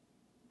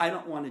 I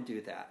don't want to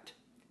do that.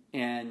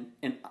 And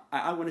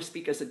I want to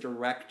speak as a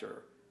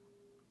director.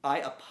 I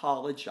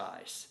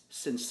apologize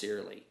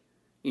sincerely.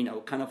 You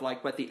know, kind of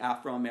like what the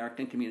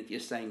Afro-American community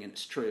is saying, and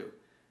it's true.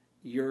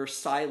 Your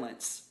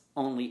silence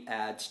only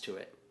adds to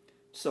it.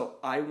 So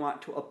I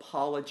want to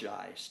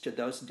apologize to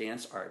those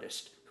dance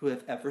artists who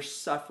have ever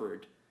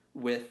suffered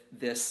with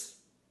this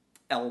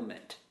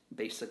element,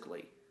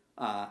 basically.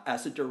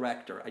 As a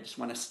director, I just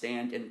want to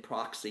stand in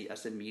proxy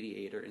as a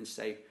mediator and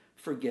say,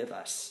 forgive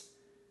us.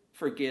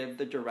 Forgive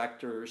the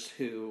directors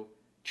who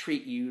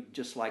treat you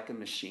just like a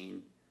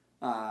machine,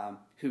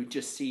 who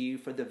just see you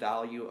for the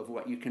value of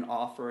what you can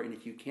offer, and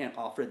if you can't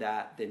offer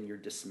that, then you're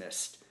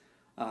dismissed.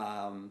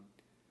 I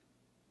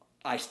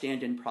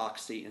stand in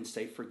proxy and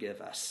say, forgive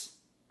us.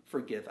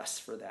 Forgive us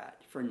for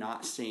that, for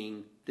not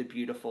seeing the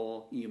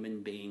beautiful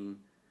human being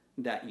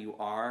that you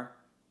are,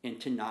 and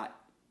to not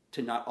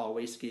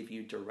always give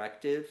you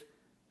directive,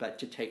 but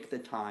to take the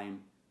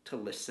time to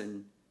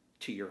listen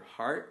to your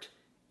heart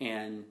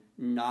and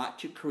not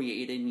to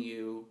create in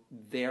you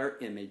their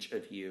image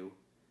of you,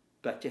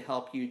 but to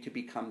help you to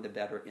become the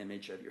better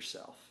image of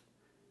yourself.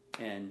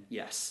 And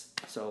yes,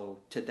 so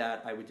to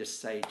that, I would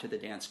just say to the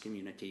dance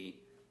community,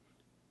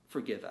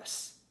 forgive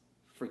us.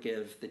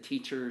 Forgive the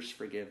teachers,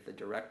 forgive the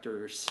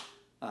directors.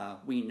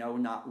 We know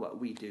not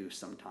what we do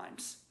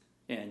sometimes.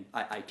 And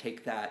I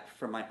take that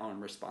for my own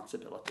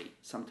responsibility.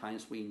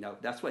 Sometimes we know.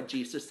 That's what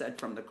Jesus said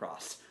from the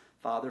cross.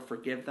 Father,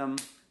 forgive them.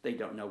 They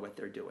don't know what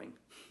they're doing.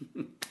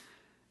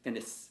 And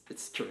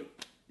it's true.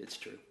 It's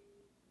true.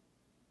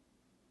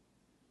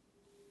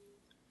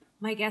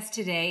 My guest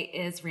today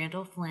is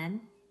Randall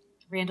Flinn.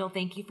 Randall,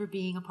 thank you for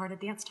being a part of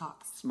Dance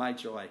Talks. It's my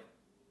joy.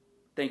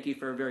 Thank you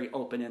for a very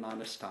open and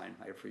honest time.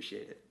 I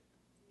appreciate it.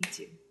 Me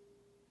too.